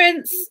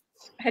parents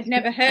had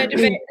never heard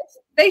of it.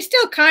 They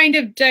still kind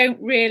of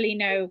don't really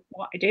know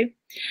what I do.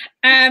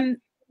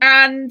 And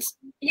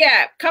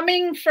yeah,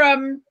 coming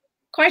from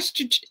quite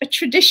a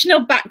traditional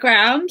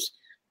background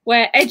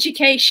where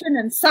education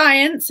and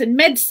science and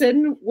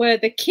medicine were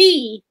the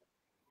key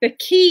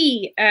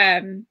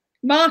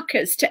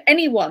markers to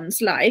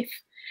anyone's life,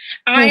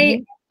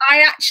 I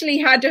actually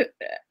had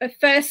a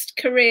first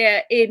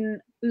career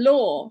in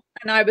law,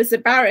 and I was a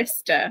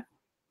barrister.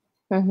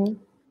 And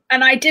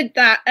I did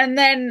that, and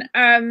then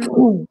I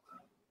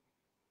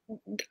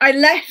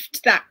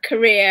left that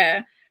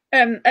career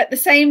at the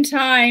same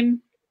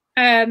time.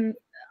 I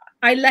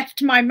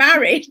left my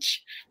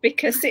marriage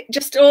because it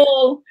just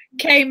all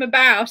came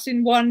about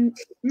in one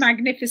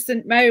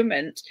magnificent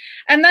moment.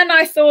 And then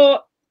I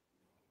thought,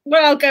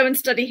 well, I'll go and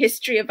study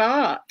history of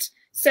art.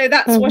 So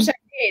that's what I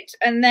did.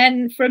 And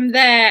then from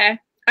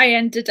there, I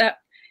ended up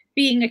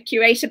being a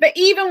curator. But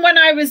even when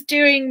I was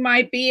doing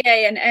my BA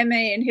and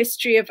MA in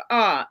history of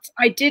art,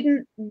 I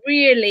didn't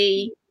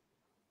really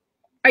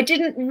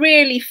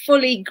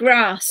fully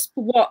grasp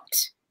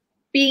what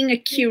being a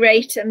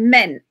curator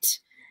meant,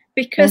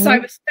 because I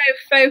was so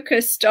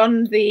focused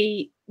on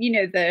the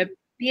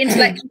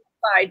intellectual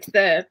side,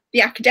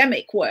 the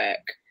academic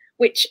work,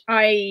 which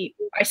I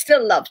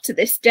still love to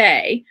this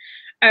day.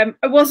 I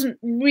wasn't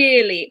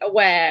really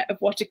aware of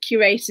what a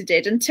curator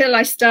did until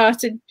I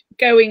started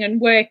going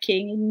and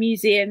working in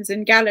museums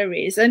and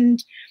galleries.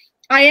 And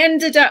I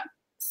ended up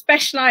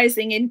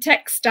specializing in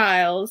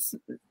textiles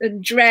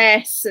and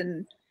dress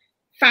and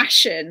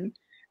fashion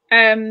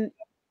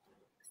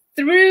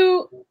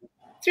through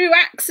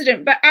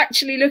accident. But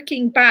actually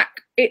looking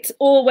back, it's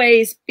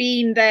always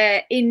been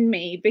there in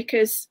me,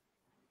 because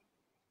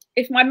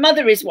if my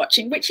mother is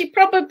watching, which she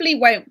probably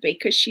won't be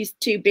because she's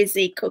too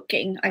busy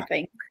cooking, I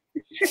think.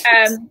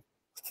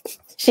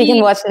 She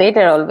can watch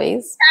later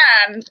always.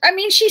 And I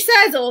mean, she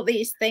says all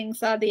these things,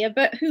 Sadya,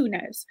 but who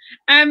knows?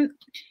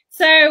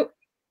 So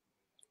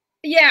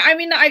yeah, I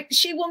mean,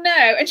 she will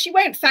know, and she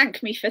won't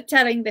thank me for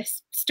telling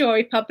this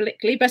story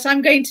publicly, but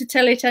I'm going to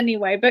tell it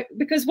anyway. But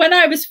because when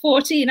I was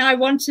 14, I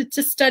wanted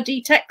to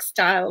study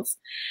textiles,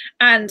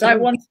 and I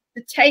wanted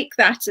to take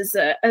that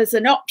as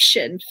an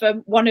option for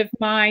one of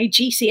my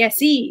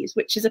GCSEs,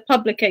 which is a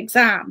public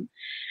exam.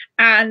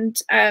 And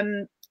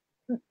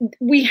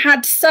we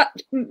had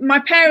my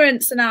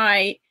parents and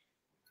I,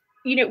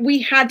 you know,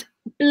 we had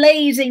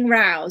blazing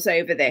rows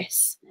over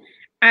this,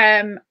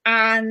 and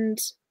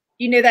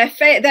you know, their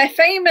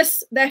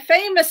famous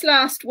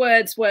last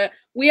words were,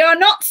 "We are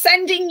not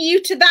sending you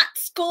to that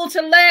school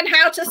to learn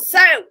how to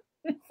sew."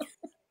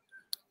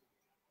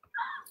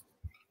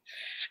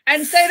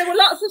 And so there were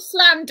lots of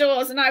slam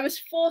doors, and I was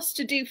forced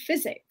to do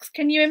physics.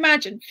 Can you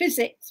imagine?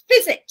 Physics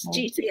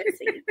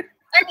GCSE.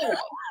 Anyway,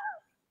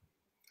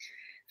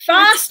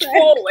 fast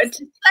forward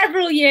to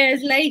several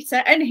years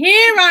later, and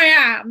here I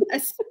am, a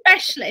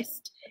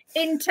specialist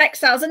in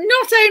textiles, and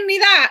not only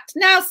that,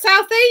 now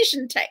South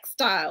Asian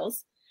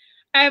textiles.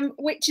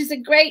 Which is a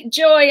great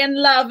joy and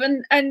love,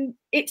 and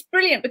it's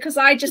brilliant because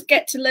I just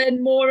get to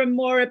learn more and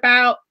more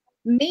about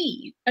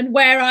me and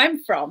where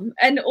I'm from,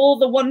 and all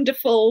the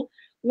wonderful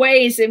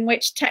ways in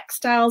which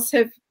textiles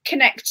have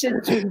connected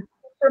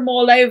from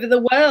all over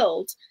the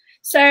world.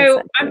 So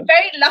exactly. I'm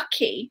very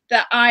lucky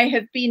that I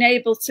have been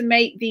able to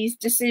make these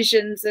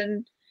decisions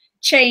and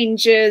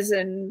changes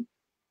and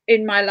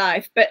in my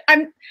life. But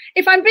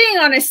if I'm being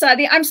honest,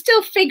 Sadya, I'm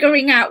still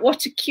figuring out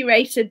what a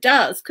curator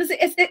does, because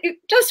it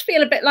does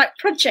feel a bit like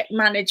project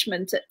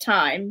management at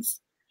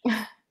times.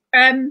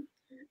 And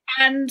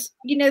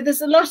you know,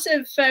 there's a lot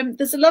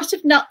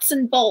of nuts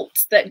and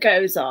bolts that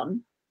goes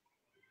on.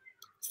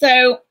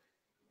 So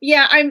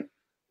yeah,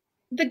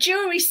 the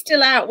jury's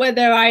still out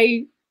whether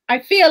I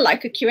feel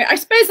like a curator. I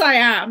suppose I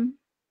am.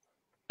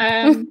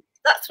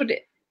 That's what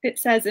it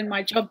says in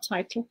my job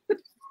title.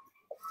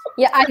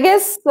 Yeah, I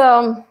guess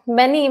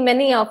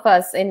many of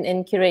us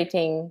in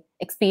curating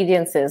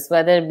experiences,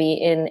 whether it be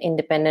in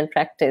independent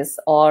practice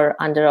or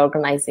under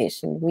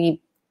organization,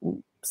 we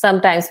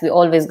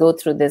always go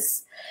through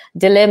this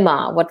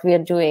dilemma. What we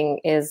are doing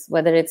is,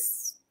 whether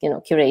it's, you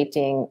know,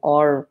 curating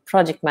or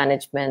project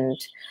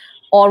management,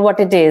 or what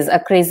it is, a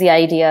crazy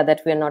idea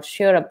that we're not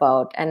sure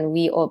about, and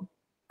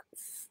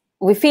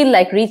we feel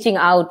like reaching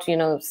out, you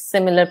know,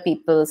 similar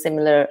people,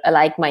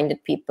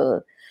 like-minded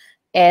people.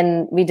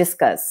 And we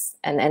discuss,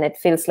 and it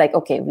feels like,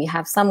 okay, we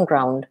have some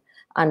ground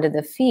under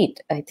the feet,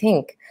 I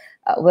think.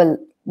 Well,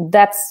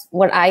 that's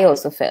what I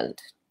also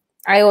felt.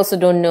 I also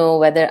don't know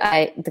whether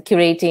the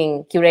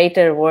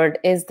curator word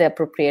is the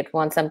appropriate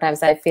one.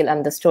 Sometimes I feel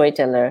I'm the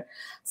storyteller.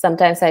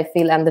 Sometimes I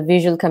feel I'm the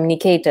visual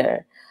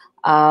communicator.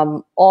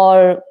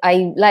 Or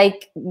I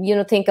like, you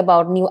know, think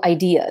about new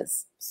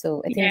ideas.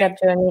 So I think that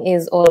journey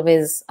is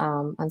always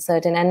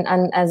uncertain.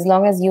 And as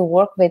long as you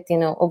work with, you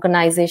know,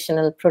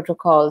 organizational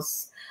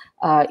protocols,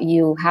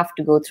 you have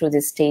to go through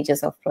these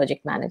stages of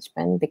project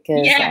management,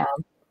 because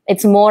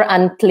it's more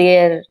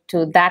unclear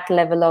to that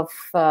level of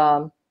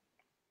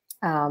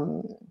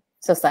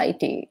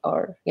society,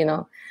 or, you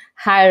know,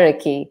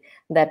 hierarchy,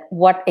 that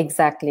what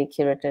exactly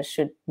curators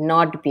should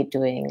not be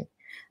doing.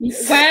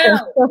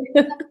 Well,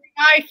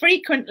 I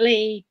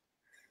frequently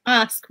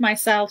ask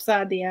myself,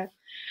 Sadya.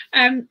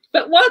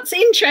 But what's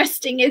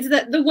interesting is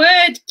that the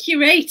word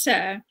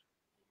curator,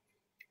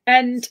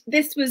 and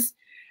this was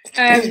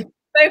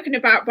spoken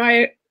about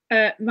by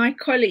my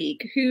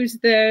colleague, who's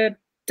the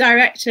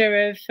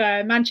director of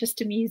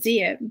Manchester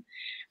Museum,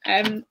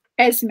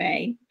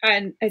 Esme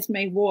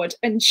Ward,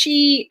 and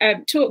she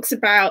talks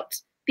about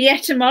the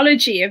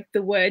etymology of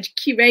the word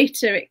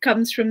curator. It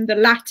comes from the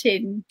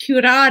Latin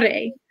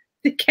curare,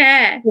 to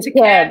care, to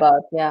care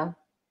about, yeah.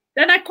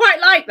 And I quite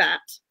like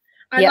that.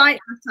 I like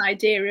that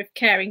idea of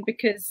caring,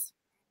 because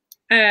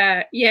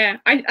I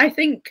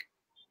think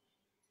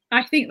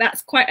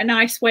that's quite a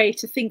nice way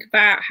to think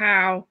about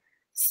how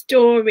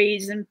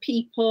stories and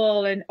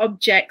people and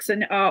objects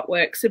and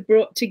artworks are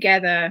brought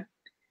together.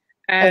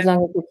 As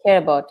long as we care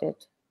about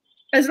it.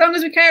 As long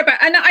as we care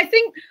about it. And I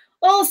think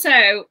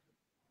also,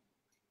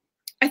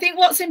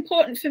 what's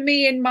important for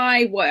me in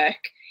my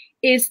work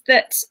is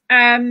that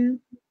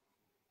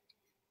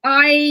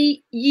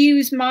I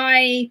use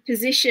my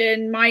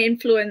position, my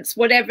influence,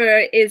 whatever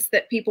it is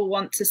that people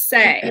want to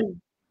say,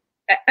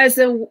 as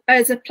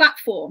a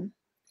platform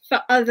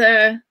for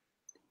other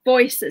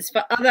voices,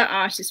 for other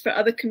artists, for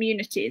other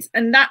communities.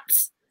 And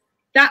that's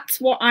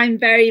what I'm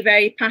very,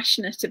 very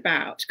passionate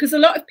about, because a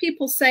lot of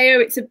people say, oh,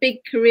 it's a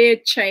big career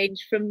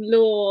change from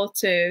law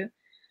to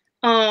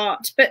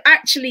art, but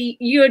actually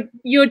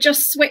you're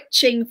just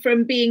switching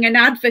from being an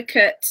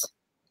advocate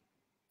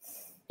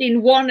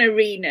in one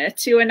arena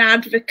to an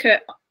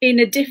advocate in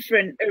a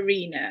different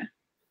arena.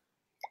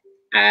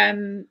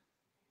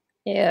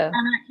 Yeah.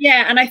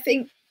 Yeah, and I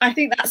think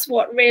that's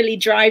what really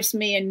drives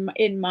me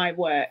in my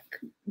work,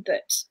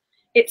 that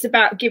it's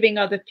about giving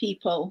other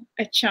people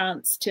a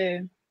chance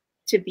to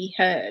be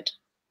heard.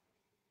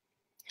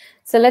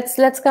 So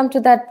let's come to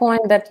that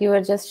point that you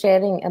were just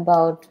sharing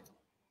about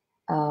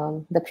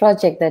the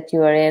project that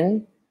you are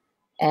in,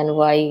 and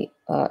why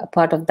a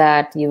part of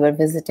that you were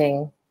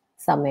visiting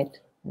Summit.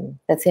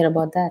 Let's hear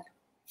about that.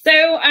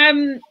 So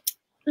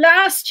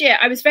last year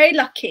I was very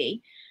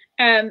lucky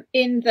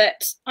in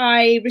that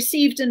I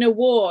received an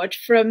award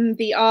from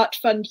the Art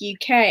Fund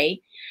UK,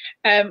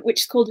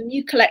 which is called a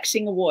New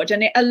Collecting Award,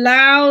 and it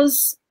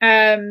allows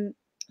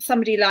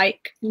somebody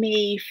like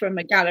me from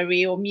a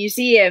gallery or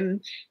museum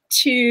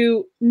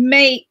to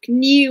make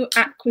new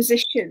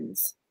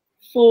acquisitions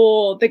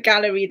for the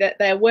gallery that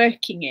they're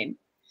working in.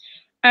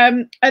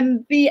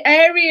 And the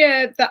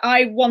area that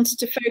I wanted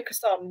to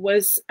focus on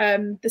was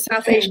the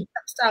South Asian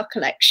textile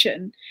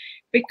collection,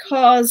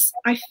 because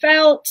I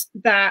felt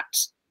that,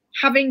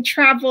 having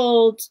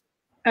travelled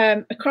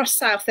across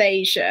South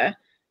Asia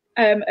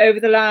over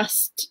the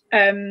last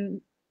 3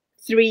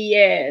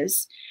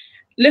 years,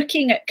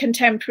 looking at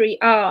contemporary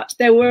art,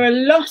 there were a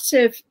lot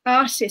of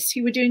artists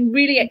who were doing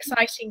really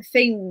exciting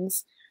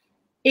things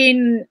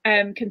in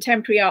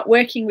contemporary art,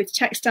 working with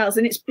textiles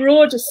in its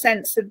broadest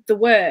sense of the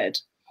word,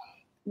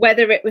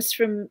 whether it was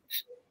from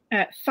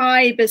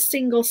fibres,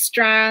 single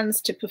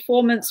strands, to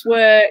performance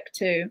work,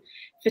 to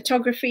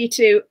photography,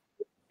 to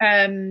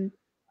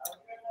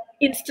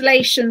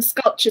installation,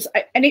 sculptures.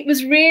 And it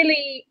was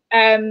really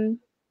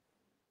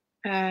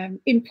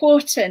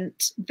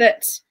important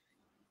that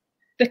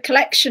the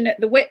collection at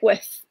the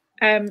Whitworth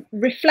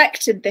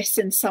reflected this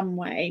in some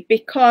way,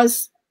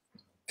 because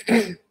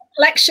a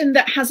collection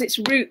that has its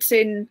roots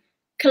in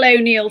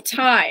colonial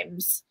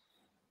times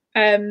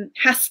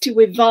has to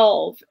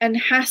evolve and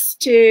has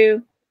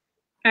to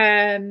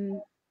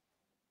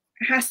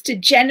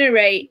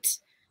generate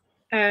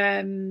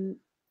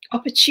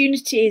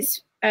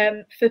opportunities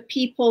for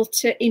people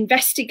to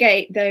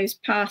investigate those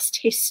past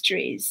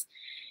histories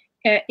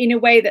in a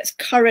way that's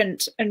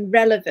current and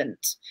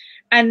relevant.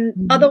 And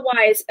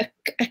otherwise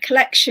a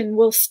collection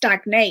will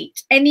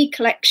stagnate. Any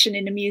collection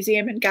in a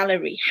museum and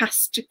gallery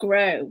has to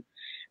grow.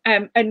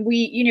 And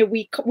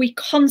we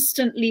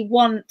constantly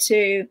want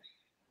to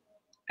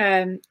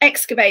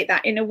excavate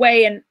that in a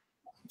way, and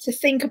to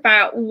think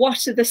about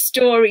what are the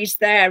stories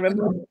there,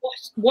 and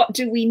what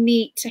do we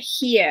need to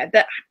hear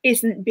that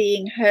isn't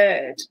being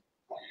heard.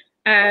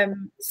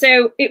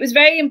 So it was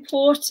very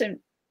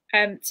important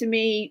to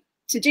me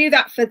to do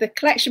that for the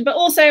collection, but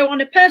also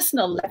on a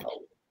personal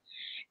level,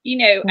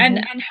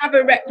 and have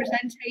a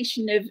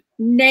representation of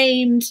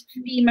named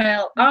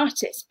female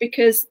artists,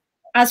 because,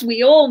 as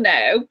we all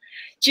know,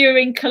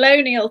 during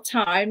colonial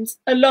times,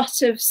 a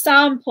lot of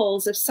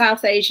samples of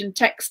South Asian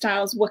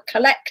textiles were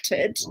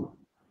collected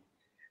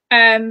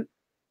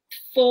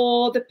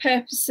for the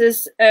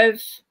purposes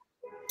of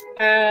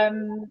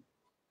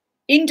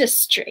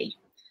industry.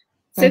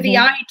 So the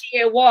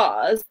idea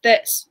was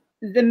that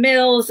the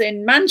mills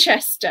in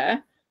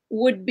Manchester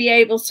would be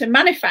able to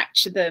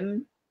manufacture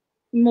them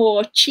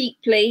more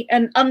cheaply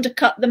and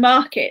undercut the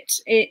market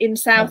in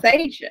South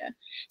Asia.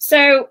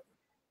 So,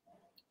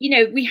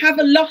 we have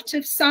a lot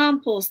of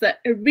samples that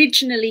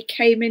originally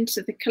came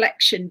into the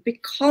collection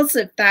because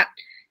of that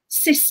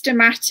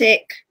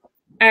systematic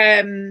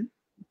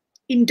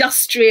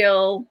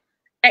industrial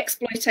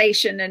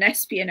exploitation and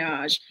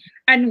espionage.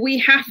 And we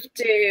have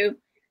to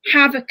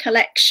have a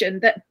collection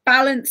that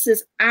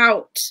balances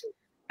out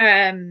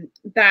that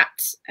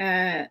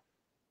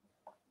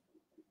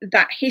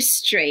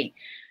history.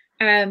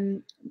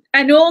 And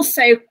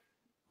also,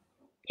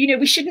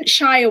 we shouldn't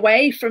shy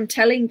away from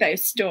telling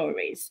those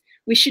stories.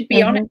 We should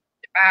be honest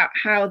about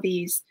how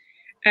these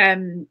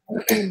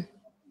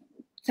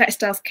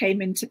textiles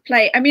came into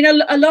play. I mean,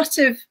 a lot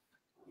of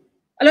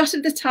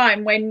the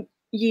time, when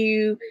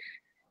you,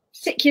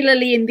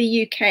 particularly in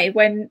the UK,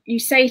 when you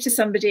say to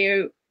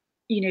somebody,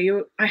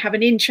 I have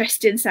an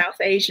interest in South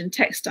Asian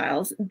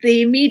textiles,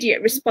 the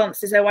immediate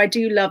response is, oh, I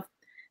do love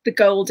the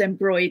gold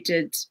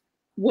embroidered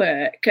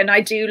work, and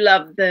I do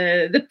love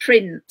the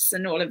prints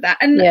and all of that,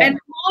 and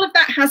all of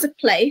that has a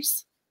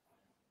place.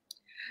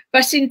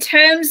 But in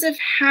terms of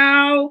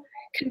how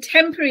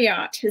contemporary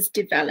art has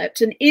developed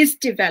and is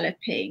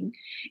developing,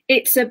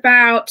 it's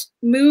about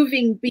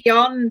moving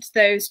beyond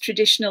those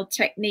traditional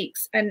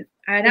techniques and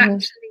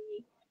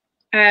actually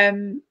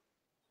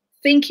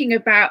thinking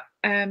about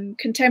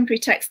contemporary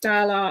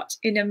textile art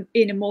in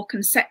a more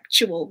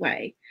conceptual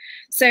way.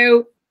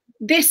 So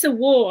this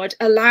award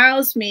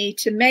allows me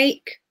to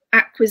make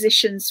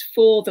acquisitions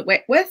for the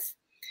Whitworth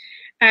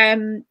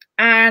and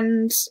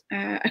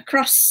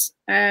across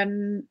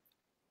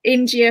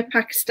India,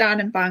 Pakistan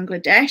and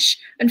Bangladesh.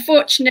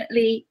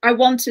 Unfortunately, I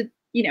wanted,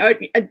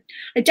 I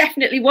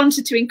definitely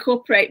wanted to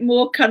incorporate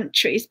more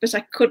countries, but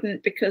I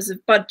couldn't because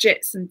of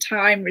budgets and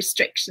time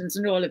restrictions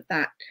and all of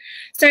that.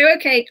 So,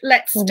 okay,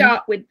 let's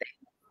start with this.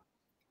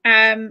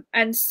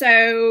 And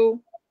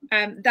so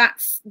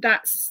that's what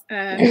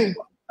the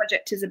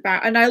project is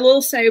about. And I'll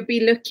also be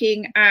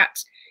looking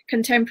at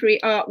contemporary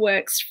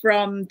artworks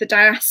from the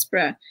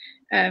diaspora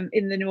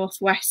in the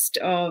northwest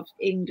of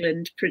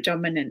England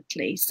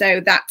predominantly.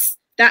 So that's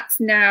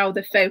now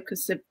the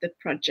focus of the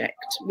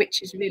project,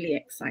 which is really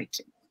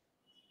exciting.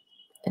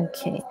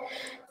 Okay.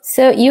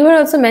 So you were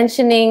also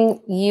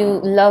mentioning you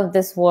love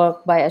this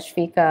work by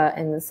Ashfika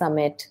in the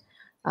summit.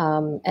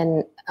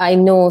 And I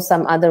know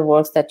some other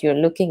works that you're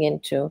looking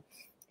into.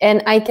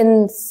 And I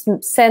can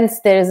sense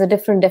there is a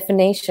different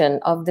definition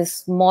of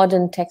this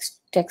modern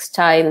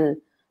textile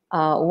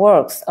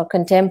works or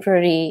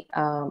contemporary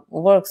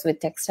works with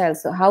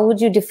textiles. So how would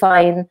you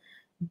define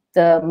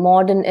the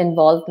modern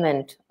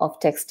involvement of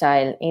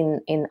textile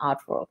in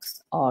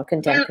artworks or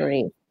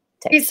contemporary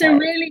textile? It's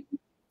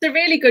a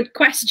really good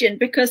question,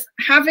 because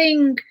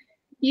having,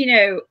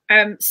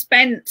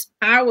 spent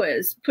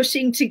hours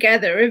putting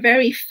together a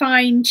very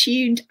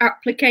fine-tuned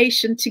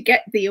application to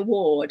get the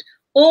award,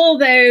 all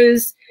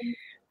those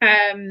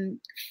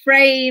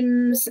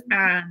frames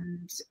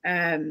and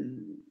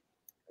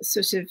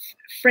sort of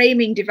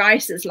framing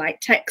devices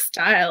like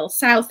textile,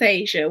 South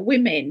Asia,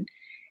 women,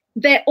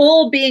 they're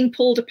all being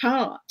pulled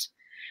apart.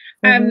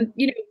 Because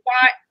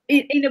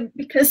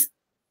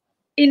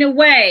in a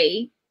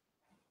way,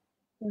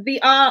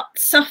 the art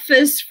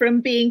suffers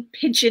from being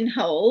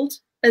pigeonholed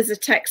as a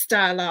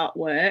textile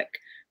artwork,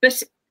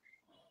 but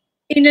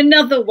in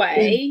another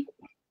way,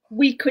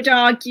 we could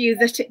argue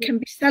that it can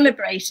be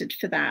celebrated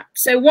for that.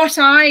 So what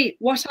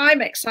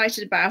I'm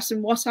excited about,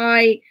 and what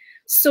I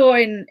saw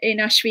in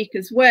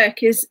Ashfika's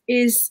work, is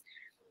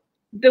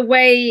the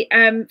way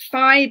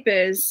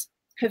fibers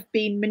have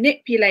been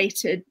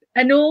manipulated,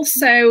 and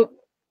also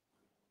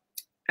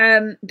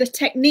the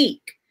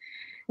technique.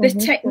 The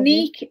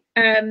technique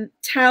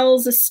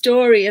tells a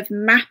story of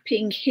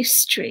mapping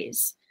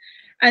histories,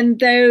 and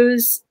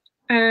those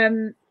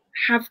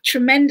have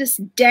tremendous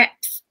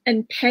depth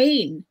and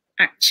pain,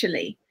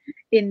 actually,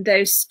 in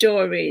those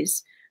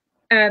stories.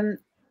 And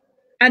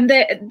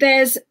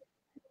there's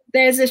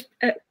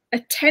a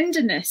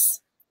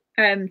tenderness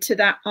to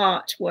that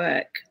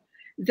artwork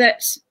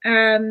that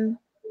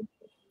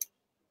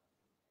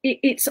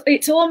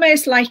it's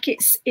almost like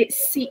it's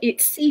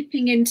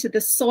seeping into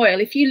the soil.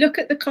 If you look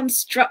at the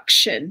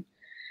construction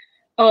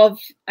of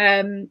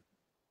the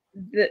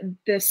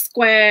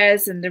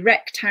squares and the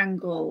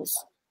rectangles,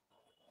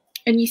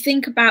 and you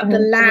think about the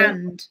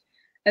land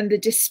and the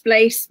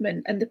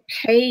displacement and the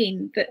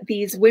pain that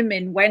these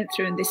women went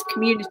through and this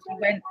community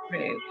went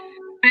through,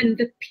 and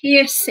the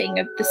piercing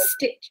of the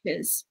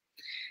stitches,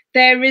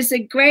 there is a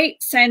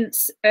great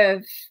sense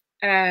of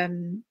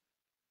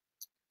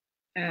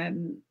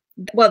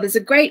well, there's a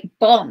great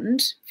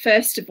bond,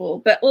 first of all,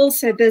 but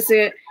also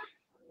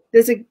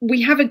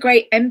we have a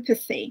great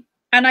empathy.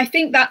 And I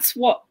think that's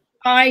what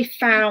I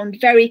found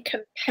very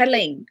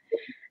compelling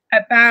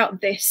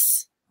about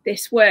this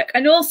work.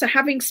 And also,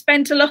 having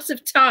spent a lot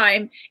of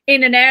time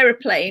in an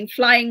aeroplane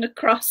flying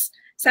across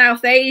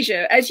South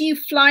Asia, as you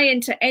fly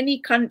into any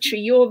country,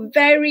 you're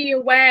very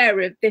aware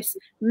of this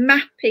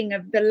mapping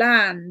of the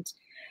land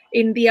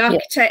in the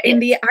in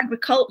the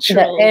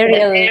agricultural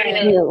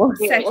aerial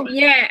setting.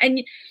 Yeah,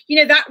 and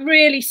that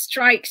really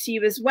strikes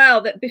you as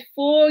well, that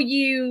before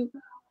you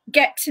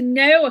get to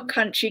know a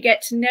country,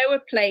 get to know a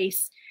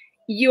place,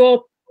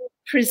 you're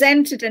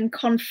presented and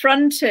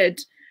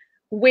confronted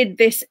with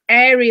this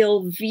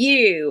aerial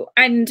view,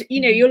 and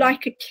you're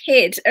like a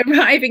kid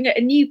arriving at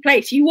a new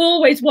place. You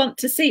always want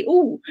to see,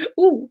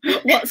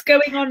 what's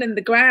going on in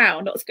the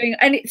ground, what's going on,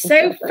 and it's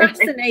so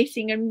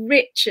fascinating and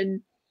rich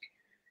and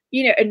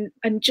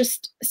and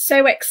just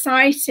so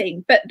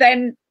exciting. But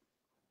then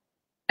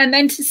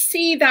to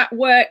see that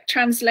work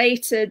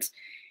translated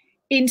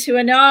into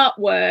an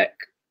artwork,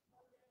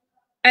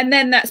 and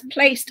then that's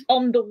placed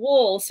on the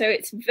wall, so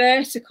it's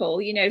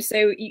vertical,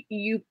 so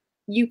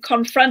you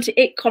confront it,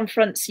 it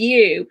confronts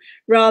you,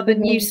 rather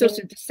than you sort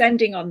of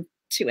descending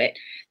onto it.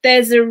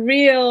 There's a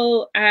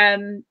real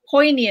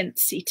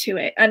poignancy to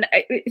it, and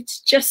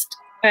it's just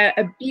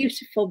a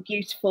beautiful,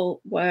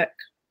 beautiful work.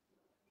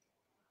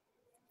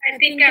 I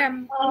think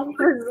I'm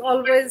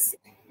always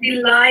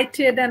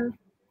delighted and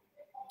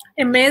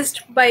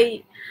amazed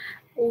by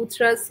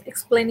Uthra's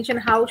explanation,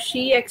 how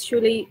she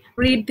actually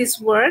read this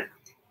work.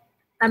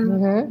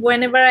 And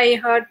whenever I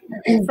heard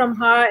from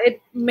her,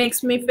 it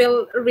makes me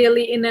feel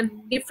really in a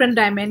different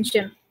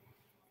dimension.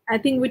 I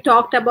think we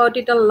talked about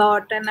it a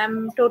lot, and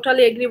I'm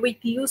totally agree with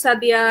you,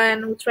 Sadya,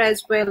 and Uthra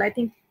as well. I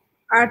think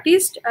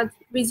artists,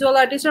 visual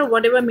artists, or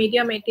whatever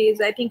medium it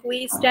is, I think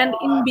we stand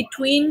in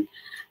between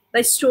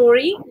the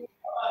story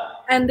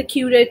and the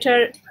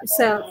curator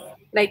itself.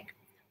 Like,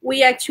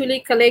 we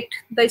actually collect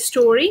the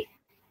story,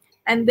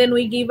 and then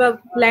we give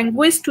a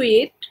language to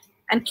it,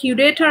 and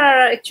curator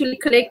are actually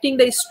collecting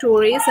the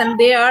stories, and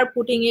they are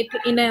putting it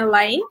in a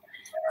line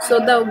so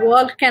the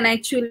world can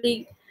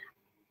actually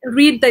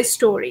read the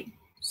story.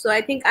 So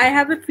I think I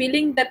have a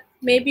feeling that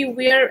maybe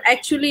we are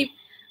actually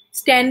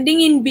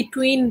standing in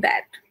between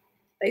that,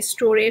 the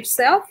story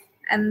itself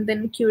and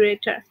then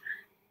curator.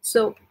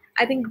 So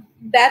I think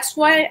that's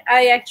why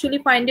I actually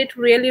find it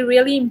really,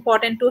 really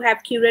important to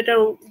have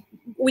curator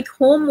with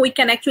whom we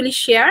can actually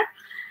share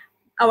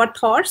our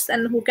thoughts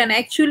and who can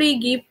actually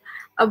give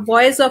a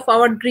voice of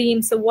our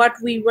dreams, what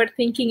we were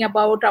thinking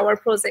about our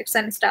projects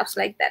and stuff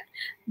like that.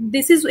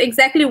 This is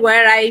exactly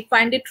where I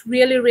find it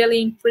really,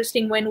 really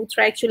interesting when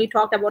Uthra actually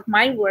talk about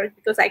my work,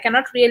 because I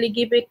cannot really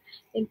give it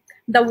in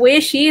the way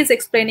she is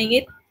explaining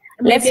it.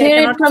 Let's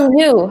hear it from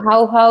you.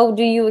 How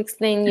do you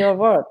explain your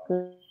work?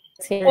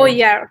 Oh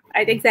yeah,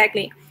 right,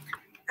 exactly.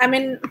 I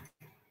mean,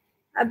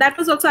 that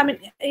was also, I mean,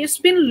 it's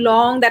been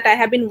long that I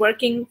have been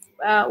working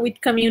with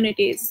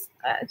communities,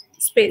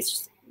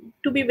 space,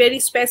 to be very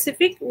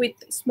specific, with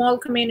small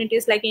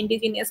communities like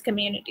indigenous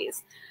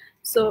communities.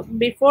 So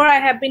before, I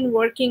have been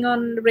working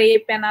on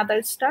rape and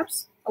other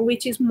stuffs,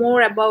 which is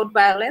more about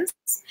violence.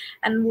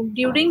 And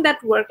during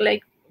that work,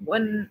 like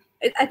when,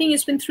 I think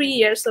it's been 3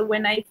 years, so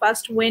when I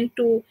first went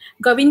to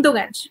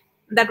Govindoganj,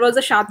 that was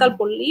a Shautal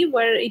Polli,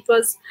 where it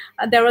was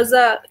there was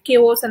a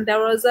chaos and there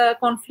was a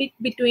conflict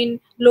between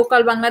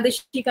local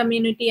Bangladeshi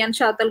community and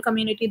Shautal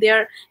community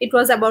there. It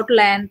was about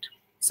land.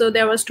 So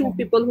there was 2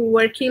 people who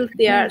were killed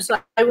there. So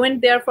I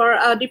went there for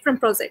different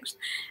projects.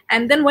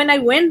 And then when I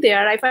went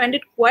there, I find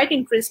it quite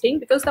interesting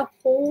because the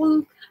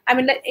whole, I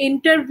mean, the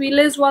entire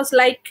village was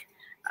like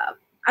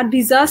a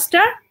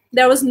disaster.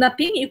 There was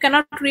nothing. You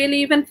cannot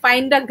really even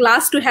find a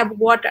glass to have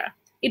water.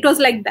 It was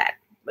like that,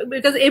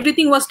 because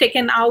everything was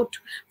taken out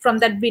from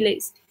that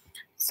village.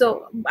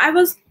 So I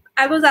was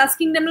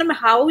asking them, like,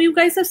 how you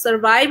guys are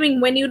surviving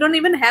when you don't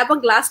even have a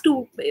glass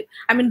to,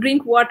 I mean,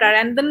 drink water.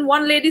 And then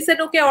one lady said,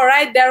 okay, all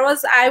right,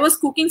 I was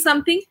cooking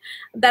something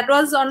that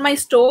was on my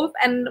stove,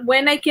 and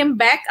when I came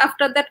back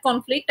after that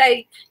conflict,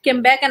 I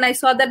came back and I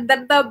saw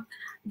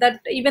that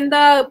even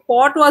the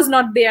pot was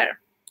not there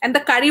and the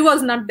curry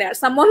was not there.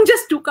 Someone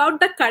just took out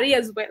the curry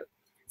as well.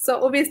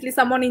 So obviously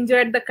someone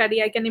enjoyed the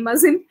curry, I can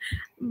imagine.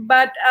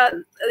 But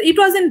it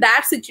was in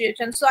that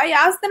situation. So I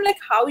asked them, like,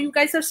 how you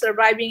guys are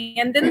surviving?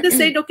 And then they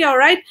said, okay, all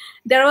right,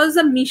 there was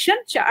a mission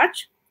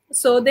church.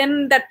 So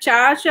then that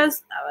church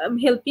is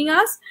helping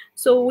us.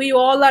 So we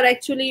all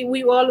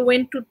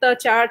went to the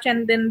church,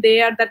 and then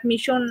they are that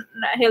mission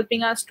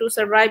helping us to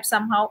survive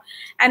somehow.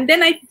 And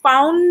then I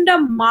found a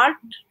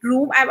marked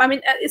room, I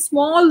mean, a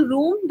small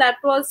room that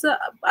was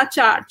a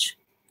church.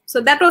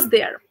 So that was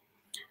there.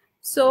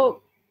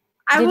 So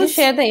Did you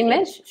share the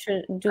image?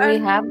 Do we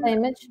have the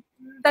image?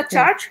 The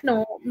church?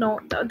 No.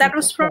 That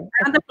was from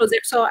another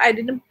project, so I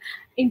didn't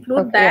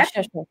include that.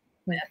 Yeah, sure.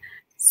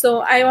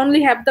 So I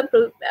only have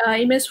the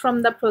image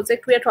from the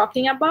project we are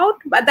talking about,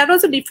 but that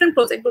was a different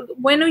project. But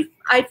when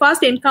I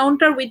first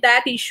encountered with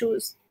that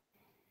issues,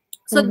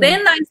 so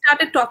then I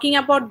started talking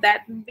about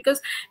that,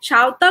 because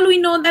Shautal, we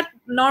know that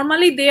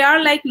normally they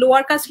are like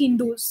lower caste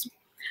Hindus.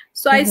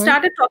 So I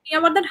started talking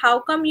about that. How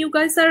come you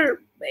guys are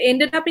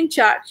ended up in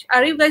church?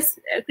 Are you guys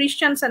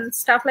Christians and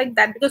stuff like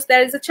that? Because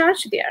there is a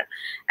church there.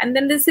 And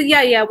then they say,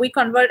 yeah, we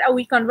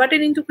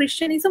converted into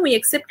Christianism. We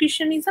accept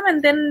Christianism.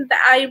 And then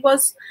I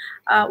was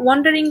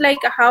wondering, like,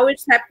 how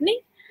it's happening.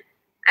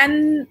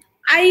 And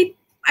I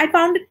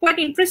found it quite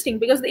interesting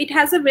because it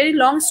has a very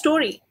long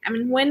story. I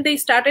mean, when they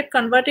started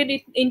converted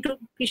it into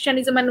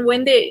Christianism, and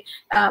when they,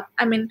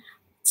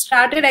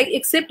 started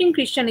accepting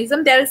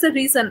Christianism, there is a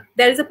reason.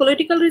 There is a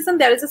political reason.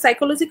 There is a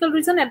psychological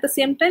reason. At the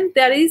same time,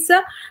 there is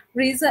a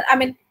reason. I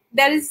mean,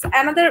 there is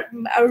another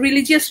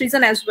religious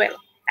reason as well.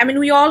 I mean,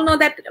 we all know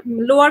that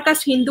lower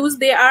caste Hindus,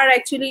 they are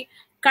actually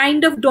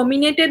kind of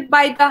dominated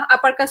by the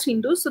upper caste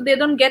Hindus. So they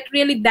don't get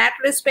really that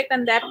respect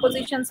and that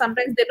position.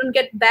 Sometimes they don't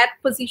get that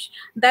position,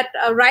 that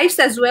rights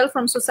as well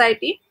from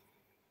society.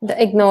 The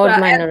ignored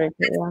minority,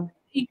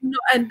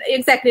 And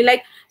exactly,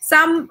 like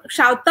some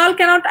Shautal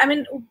cannot, I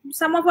mean,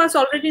 some of us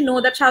already know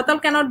that Shautal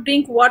cannot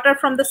drink water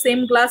from the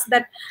same glass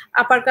that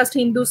upper caste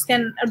Hindus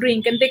can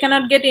drink, and they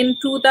cannot get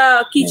into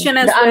the kitchen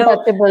as well.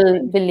 The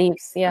untouchable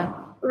beliefs,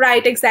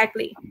 Right,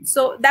 exactly.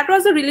 So that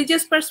was a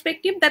religious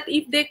perspective, that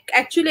if they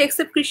actually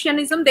accept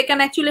Christianism, they can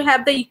actually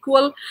have the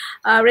equal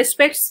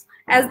respects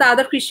as the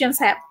other Christians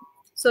have.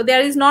 So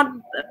there is not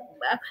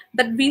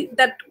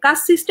that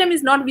caste system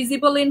is not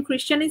visible in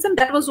Christianism.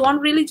 That was one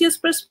religious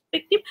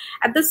perspective.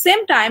 At the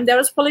same time, there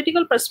was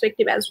political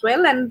perspective as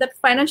well, and that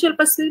financial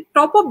perspective.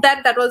 Top of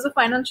that, that was a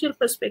financial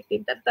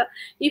perspective, that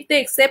if they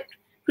accept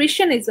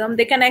Christianism,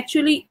 they can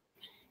actually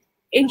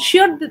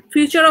ensure the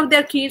future of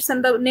their kids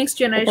and the next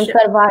generation. They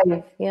can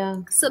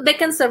survive, So they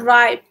can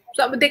survive.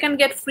 So they can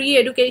get free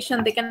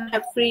education. They can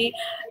have free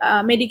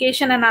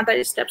medication and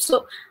other steps.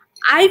 So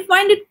I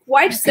find it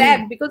quite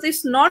sad, because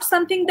it's not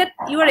something that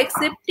you are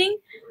accepting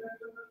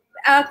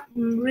a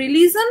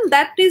religion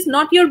that is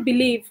not your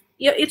belief.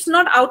 It's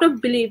not out of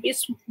belief.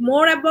 It's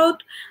more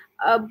about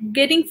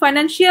getting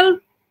financial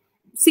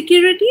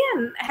security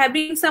and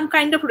having some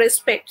kind of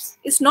respect.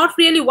 It's not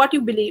really what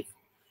you believe.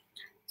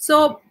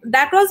 So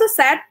that was a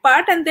sad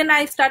part, and then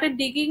I started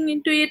digging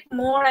into it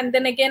more, and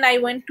then again I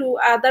went to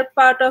other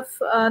part of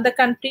the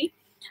country.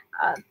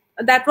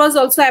 That was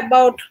also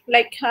about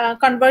like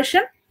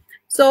conversion.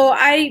 So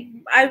I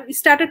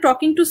started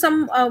talking to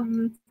some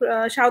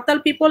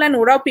Shautal people and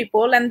Orao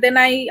people, and then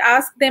I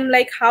asked them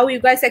like how you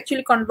guys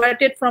actually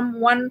converted from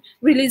one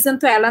religion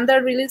to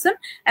another religion,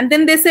 and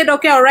then they said,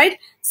 okay, all right,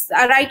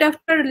 right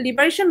after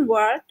Liberation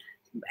War,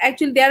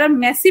 actually there are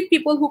massive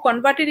people who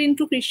converted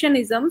into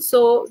Christianism.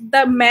 So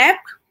the map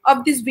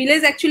of this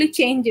village actually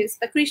changes.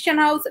 The Christian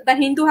house, the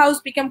Hindu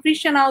house become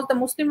Christian house, the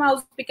Muslim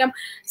house become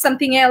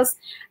something else,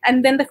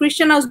 and then the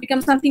Christian house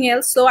becomes something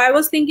else. So I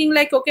was thinking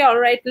like, okay, all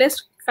right,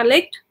 let's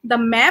collect the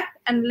map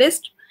and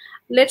let's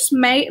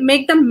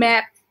make the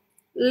map.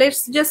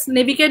 Let's just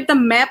navigate the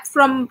map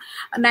from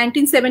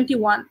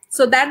 1971.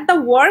 So that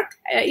the work,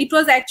 it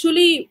was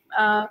actually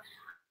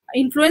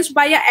influenced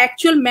by an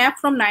actual map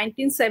from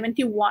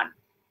 1971.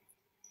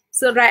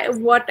 So right,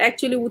 what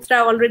actually Uthra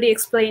already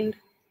explained.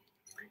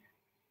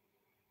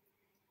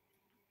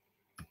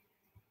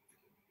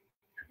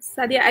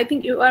 Sadya, I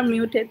think you are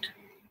muted.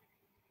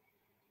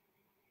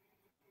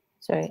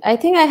 Sorry, I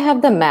think I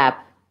have the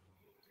map.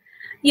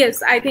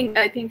 Yes, I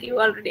think you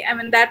already. I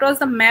mean, that was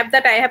the map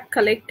that I have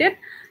collected.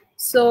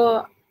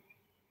 So,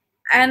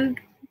 and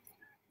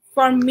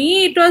for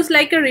me, it was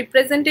like a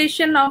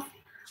representation of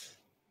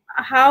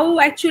how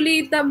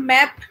actually the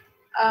map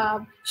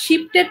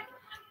shifted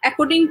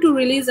according to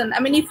religion. I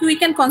mean, if we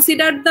can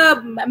consider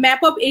the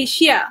map of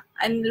Asia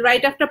and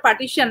right after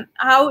partition,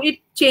 how it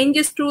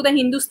changes through the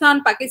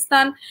Hindustan,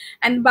 Pakistan,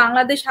 and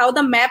Bangladesh, how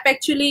the map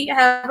actually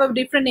have a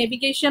different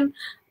navigation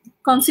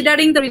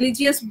considering the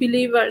religious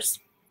believers.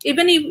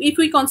 Even if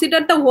we consider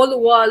the whole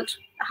world,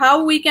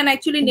 how we can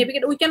actually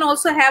navigate, we can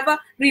also have a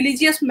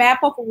religious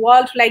map of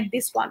world like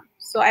this one.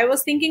 So I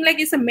was thinking like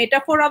it's a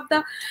metaphor of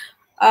the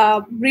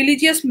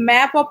religious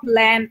map of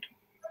land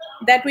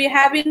that we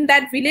have in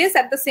that village.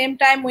 At the same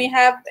time, we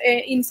have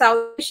in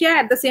South Asia.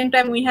 At the same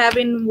time, we have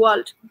in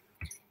world.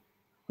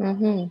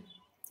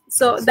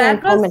 So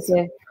that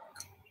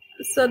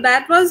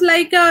was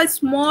like a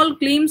small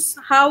glimpse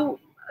how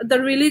the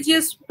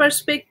religious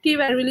perspective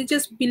and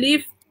religious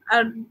belief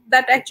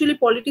that actually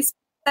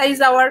politicize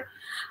our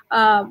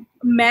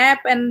map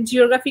and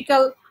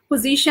geographical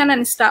position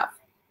and stuff.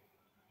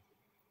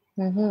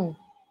 Very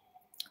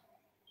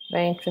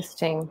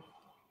interesting.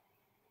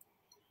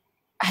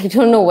 I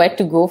don't know where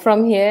to go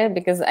from here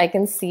because I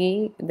can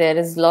see there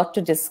is a lot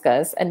to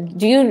discuss. And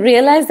do you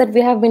realize that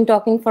we have been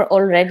talking for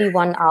already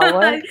 1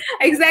 hour?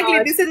 Exactly.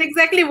 This is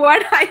exactly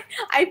what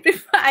I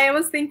prefer. I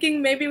was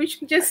thinking maybe we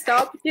should just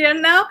stop here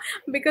now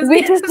because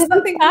we just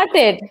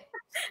started.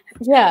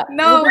 Yeah.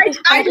 No,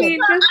 I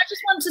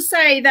just want to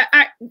say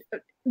that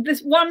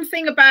there's one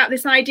thing about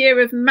this idea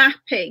of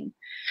mapping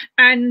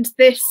and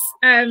this,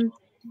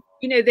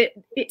 you know, that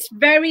it's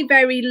very,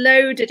 very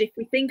loaded if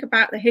we think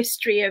about the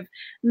history of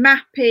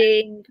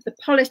mapping, the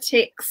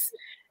politics,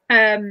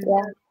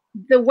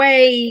 the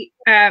way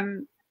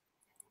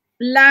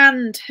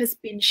land has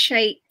been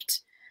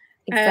shaped,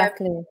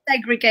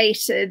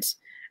 segregated,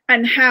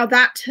 and how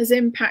that has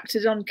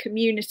impacted on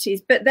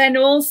communities. But then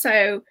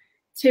also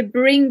to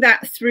bring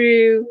that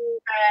through,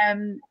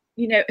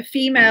 you know, a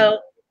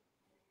female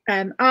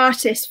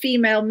artist,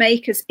 female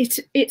makers,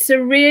 it's a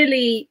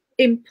really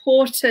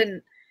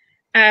important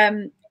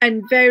and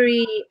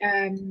very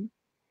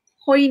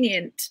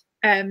poignant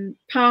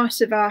part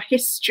of our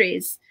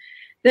histories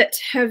that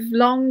have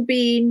long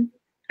been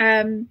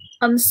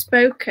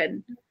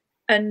unspoken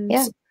and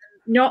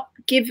not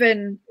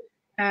given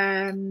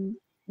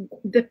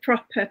the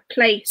proper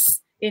place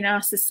in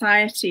our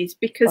societies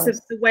because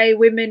of the way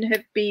women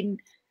have been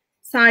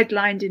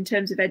sidelined in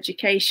terms of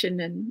education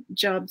and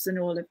jobs and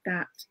all of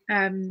that.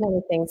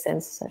 Many things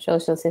in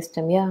social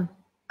system,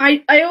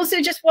 I also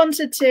just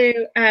wanted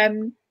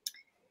to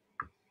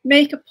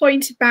make a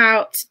point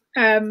about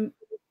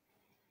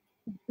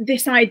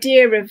this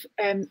idea of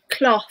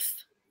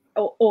cloth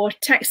or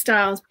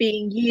textiles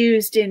being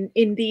used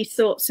in these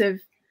sorts of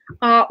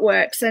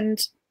artworks,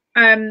 and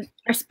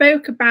I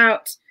spoke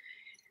about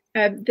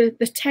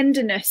the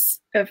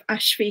tenderness of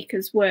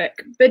Ashfika's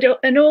work,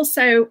 and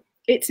also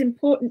it's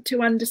important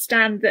to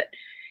understand that,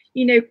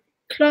 you know,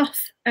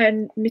 cloth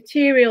and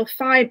material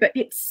fiber,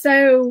 it's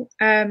so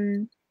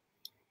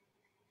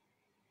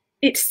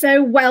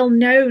well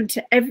known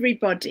to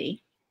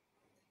everybody.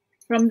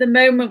 From the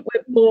moment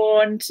we're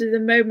born to the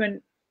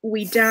moment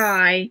we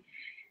die,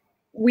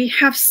 we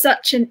have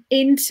such an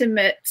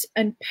intimate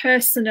and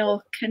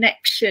personal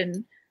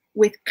connection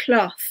with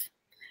cloth.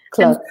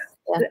 And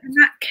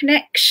that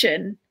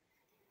connection,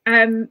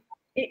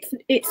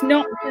 it's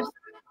not just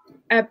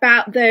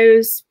about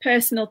those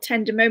personal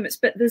tender moments,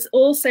 but there's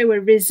also a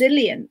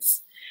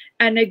resilience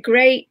and a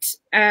great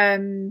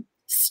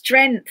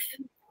strength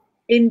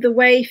in the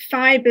way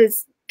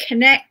fibers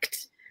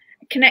connect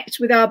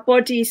with our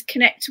bodies,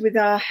 connect with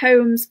our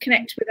homes,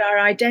 connect with our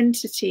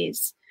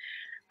identities.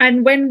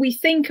 And when we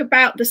think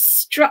about the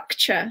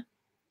structure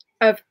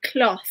of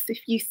cloth,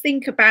 if you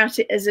think about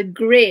it as a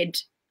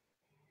grid,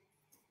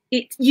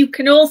 you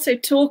can also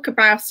talk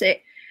about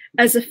it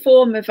as a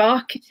form of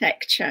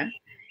architecture.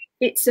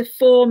 It's a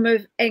form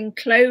of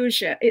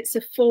enclosure. It's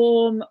a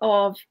form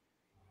of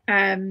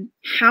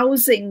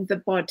housing the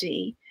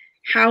body,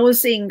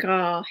 housing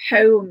our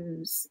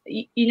homes.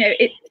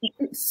 It's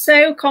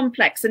so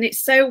complex and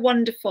it's so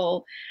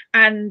wonderful.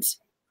 And,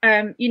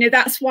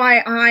 that's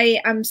why I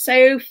am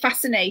so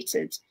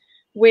fascinated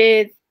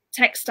with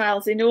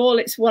textiles in all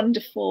its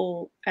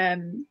wonderful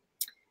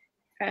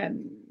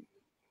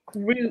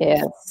roots,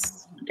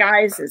 Yes.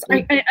 guises.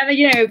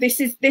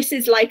 This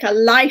is like a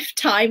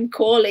lifetime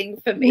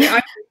calling for me. I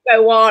could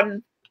go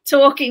on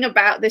talking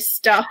about this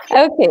stuff.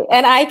 Okay,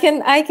 and I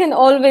can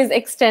always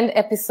extend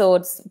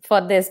episodes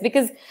for this,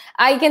 because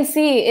I can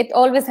see it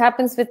always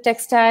happens with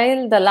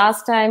textile. The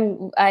last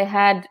time I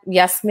had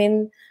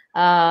Yasmin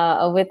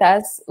with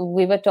us,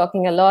 we were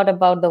talking a lot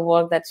about the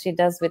work that she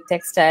does with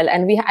textile,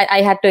 and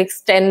I had to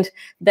extend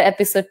the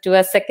episode to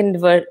a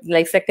second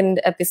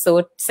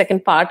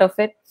part of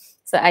it.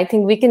 So I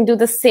think we can do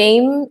the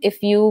same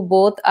if you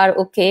both are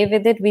okay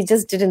with it. We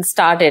just didn't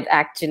start it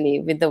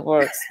actually with the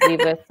works. We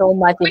were so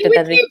much into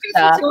the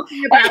Rikta.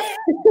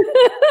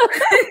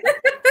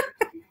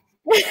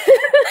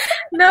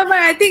 No, but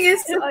I think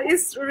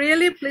it's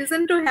really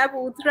pleasant to have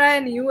Uthra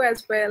and you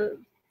as well.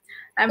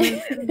 I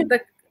mean,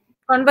 the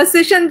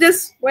conversation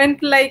just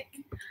went like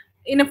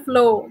in a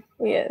flow.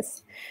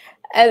 Yes.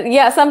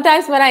 Yeah,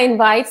 sometimes when I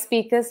invite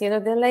speakers,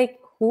 they're like,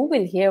 who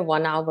will hear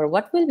 1 hour?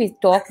 What will we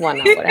talk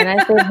 1 hour? And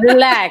I say,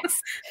 relax,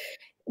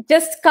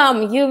 just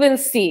come, you will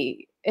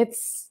see.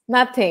 It's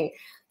nothing.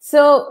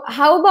 So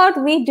how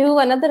about we do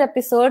another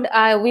episode?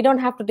 We don't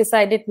have to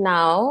decide it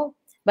now,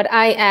 but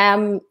I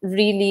am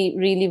really,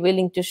 really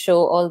willing to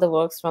show all the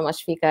works from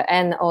Ashfika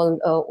and all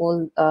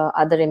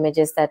other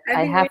images that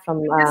I have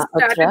from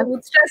Uthra.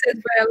 As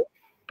well.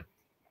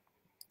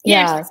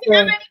 Yes. Do you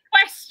have any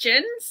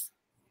questions?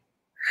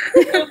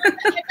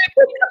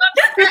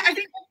 I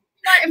think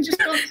I'm just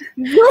going to...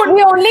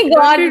 We only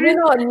got,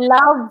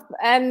 love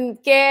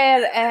and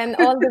care and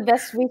all the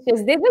best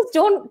wishes. They just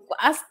don't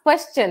ask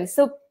questions.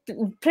 So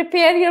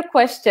prepare your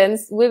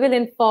questions. We will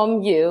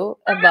inform you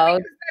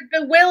about...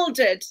 They're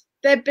bewildered.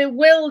 They're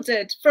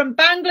bewildered. From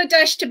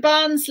Bangladesh to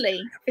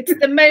Barnsley. It's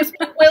the most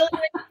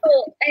bewildering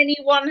thought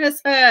anyone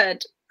has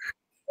heard.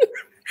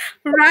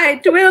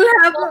 Right. Maybe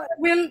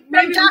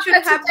we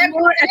should have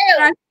more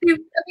attractive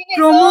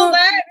promo.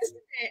 There,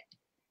 isn't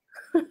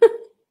it?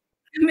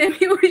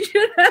 Maybe we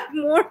should have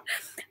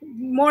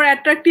more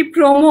attractive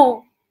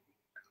promo.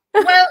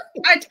 Well,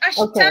 I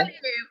should tell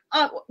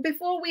you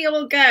before we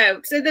all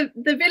go. So the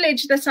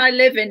village that I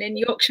live in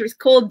Yorkshire is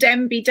called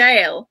Denby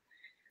Dale,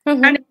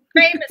 and it's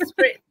famous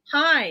for its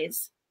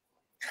pies.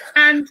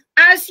 And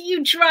as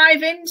you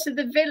drive into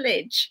the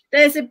village,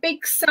 there's a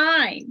big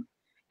sign,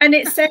 and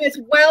it says,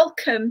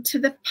 "Welcome to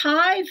the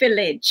Pie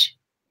Village."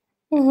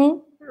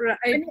 Right.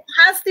 And it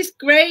has this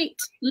great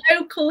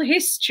local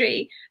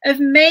history of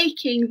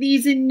making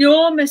these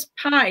enormous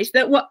pies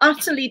that were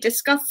utterly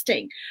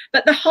disgusting,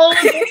 but the whole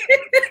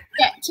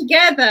get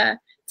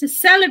together to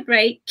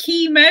celebrate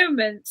key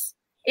moments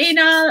in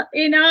our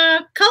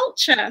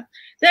culture.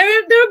 There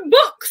are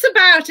books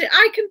about it.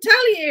 I can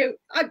tell you.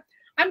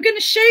 I'm going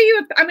to show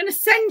you. I'm going to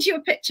send you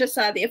a picture,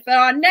 Sadya, for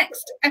our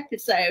next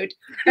episode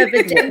of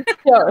the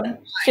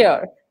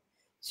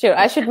Sure.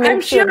 I should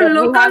make sure that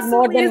we have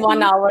more than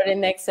 1 hour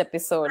in next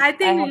episode. I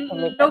think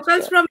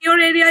locals from your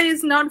area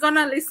is not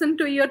gonna listen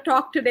to your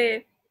talk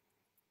today.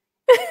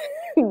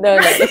 No.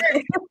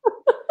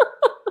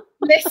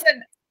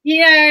 Listen,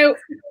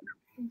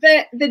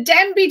 the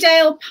Denby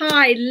Dale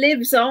pie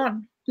lives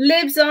on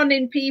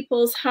in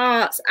people's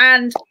hearts,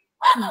 and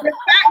the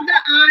fact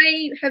that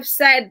I have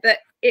said that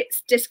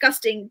it's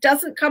disgusting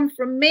doesn't come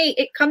from me.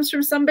 It comes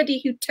from somebody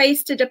who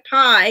tasted a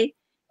pie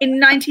in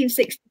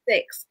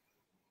 1966.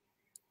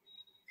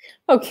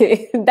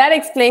 Okay, that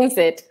explains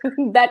it.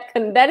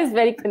 That is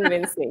very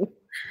convincing.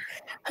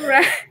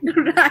 Right.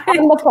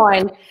 On the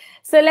point.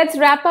 So let's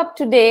wrap up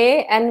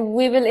today, and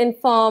we will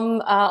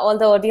inform all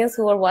the audience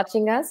who are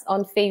watching us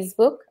on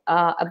Facebook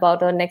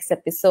about our next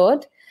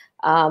episode.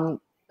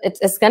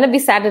 It's going to be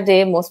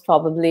Saturday, most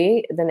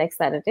probably the next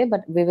Saturday,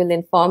 but we will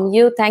inform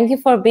you. Thank you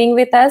for being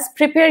with us.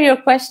 Prepare your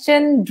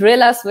question,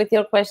 drill us with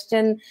your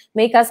question,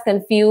 make us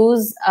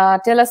confused,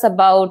 tell us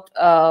about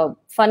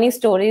funny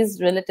stories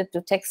related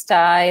to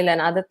textile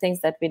and other things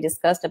that we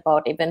discussed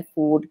about, even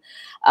food.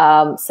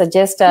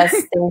 Suggest us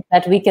things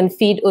that we can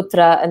feed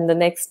Uthra in the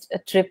next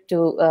trip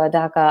to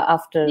Dhaka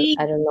after,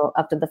 I don't know,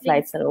 after the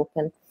flights are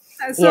open.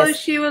 So yes.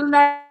 She will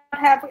not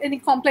have any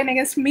complaint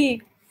against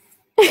me.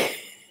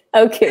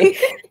 Okay.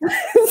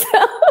 So,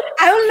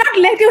 I will not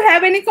let you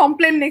have any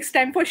complaint next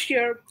time for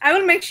sure. I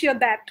will make sure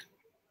that.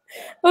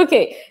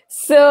 Okay.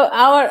 So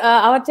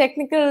our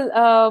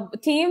technical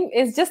team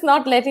is just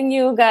not letting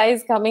you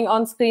guys coming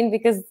on screen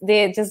because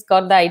they just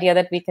got the idea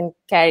that we can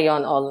carry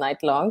on all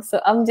night long. So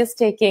I'm just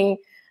taking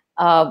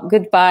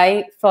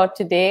goodbye for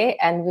today,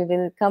 and we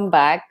will come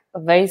back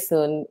very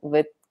soon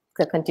with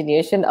the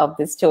continuation of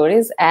these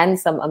stories and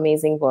some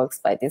amazing works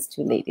by these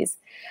two ladies.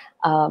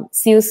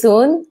 See you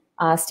soon.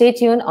 Stay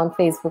tuned on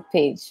Facebook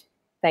page.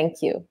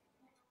 Thank you.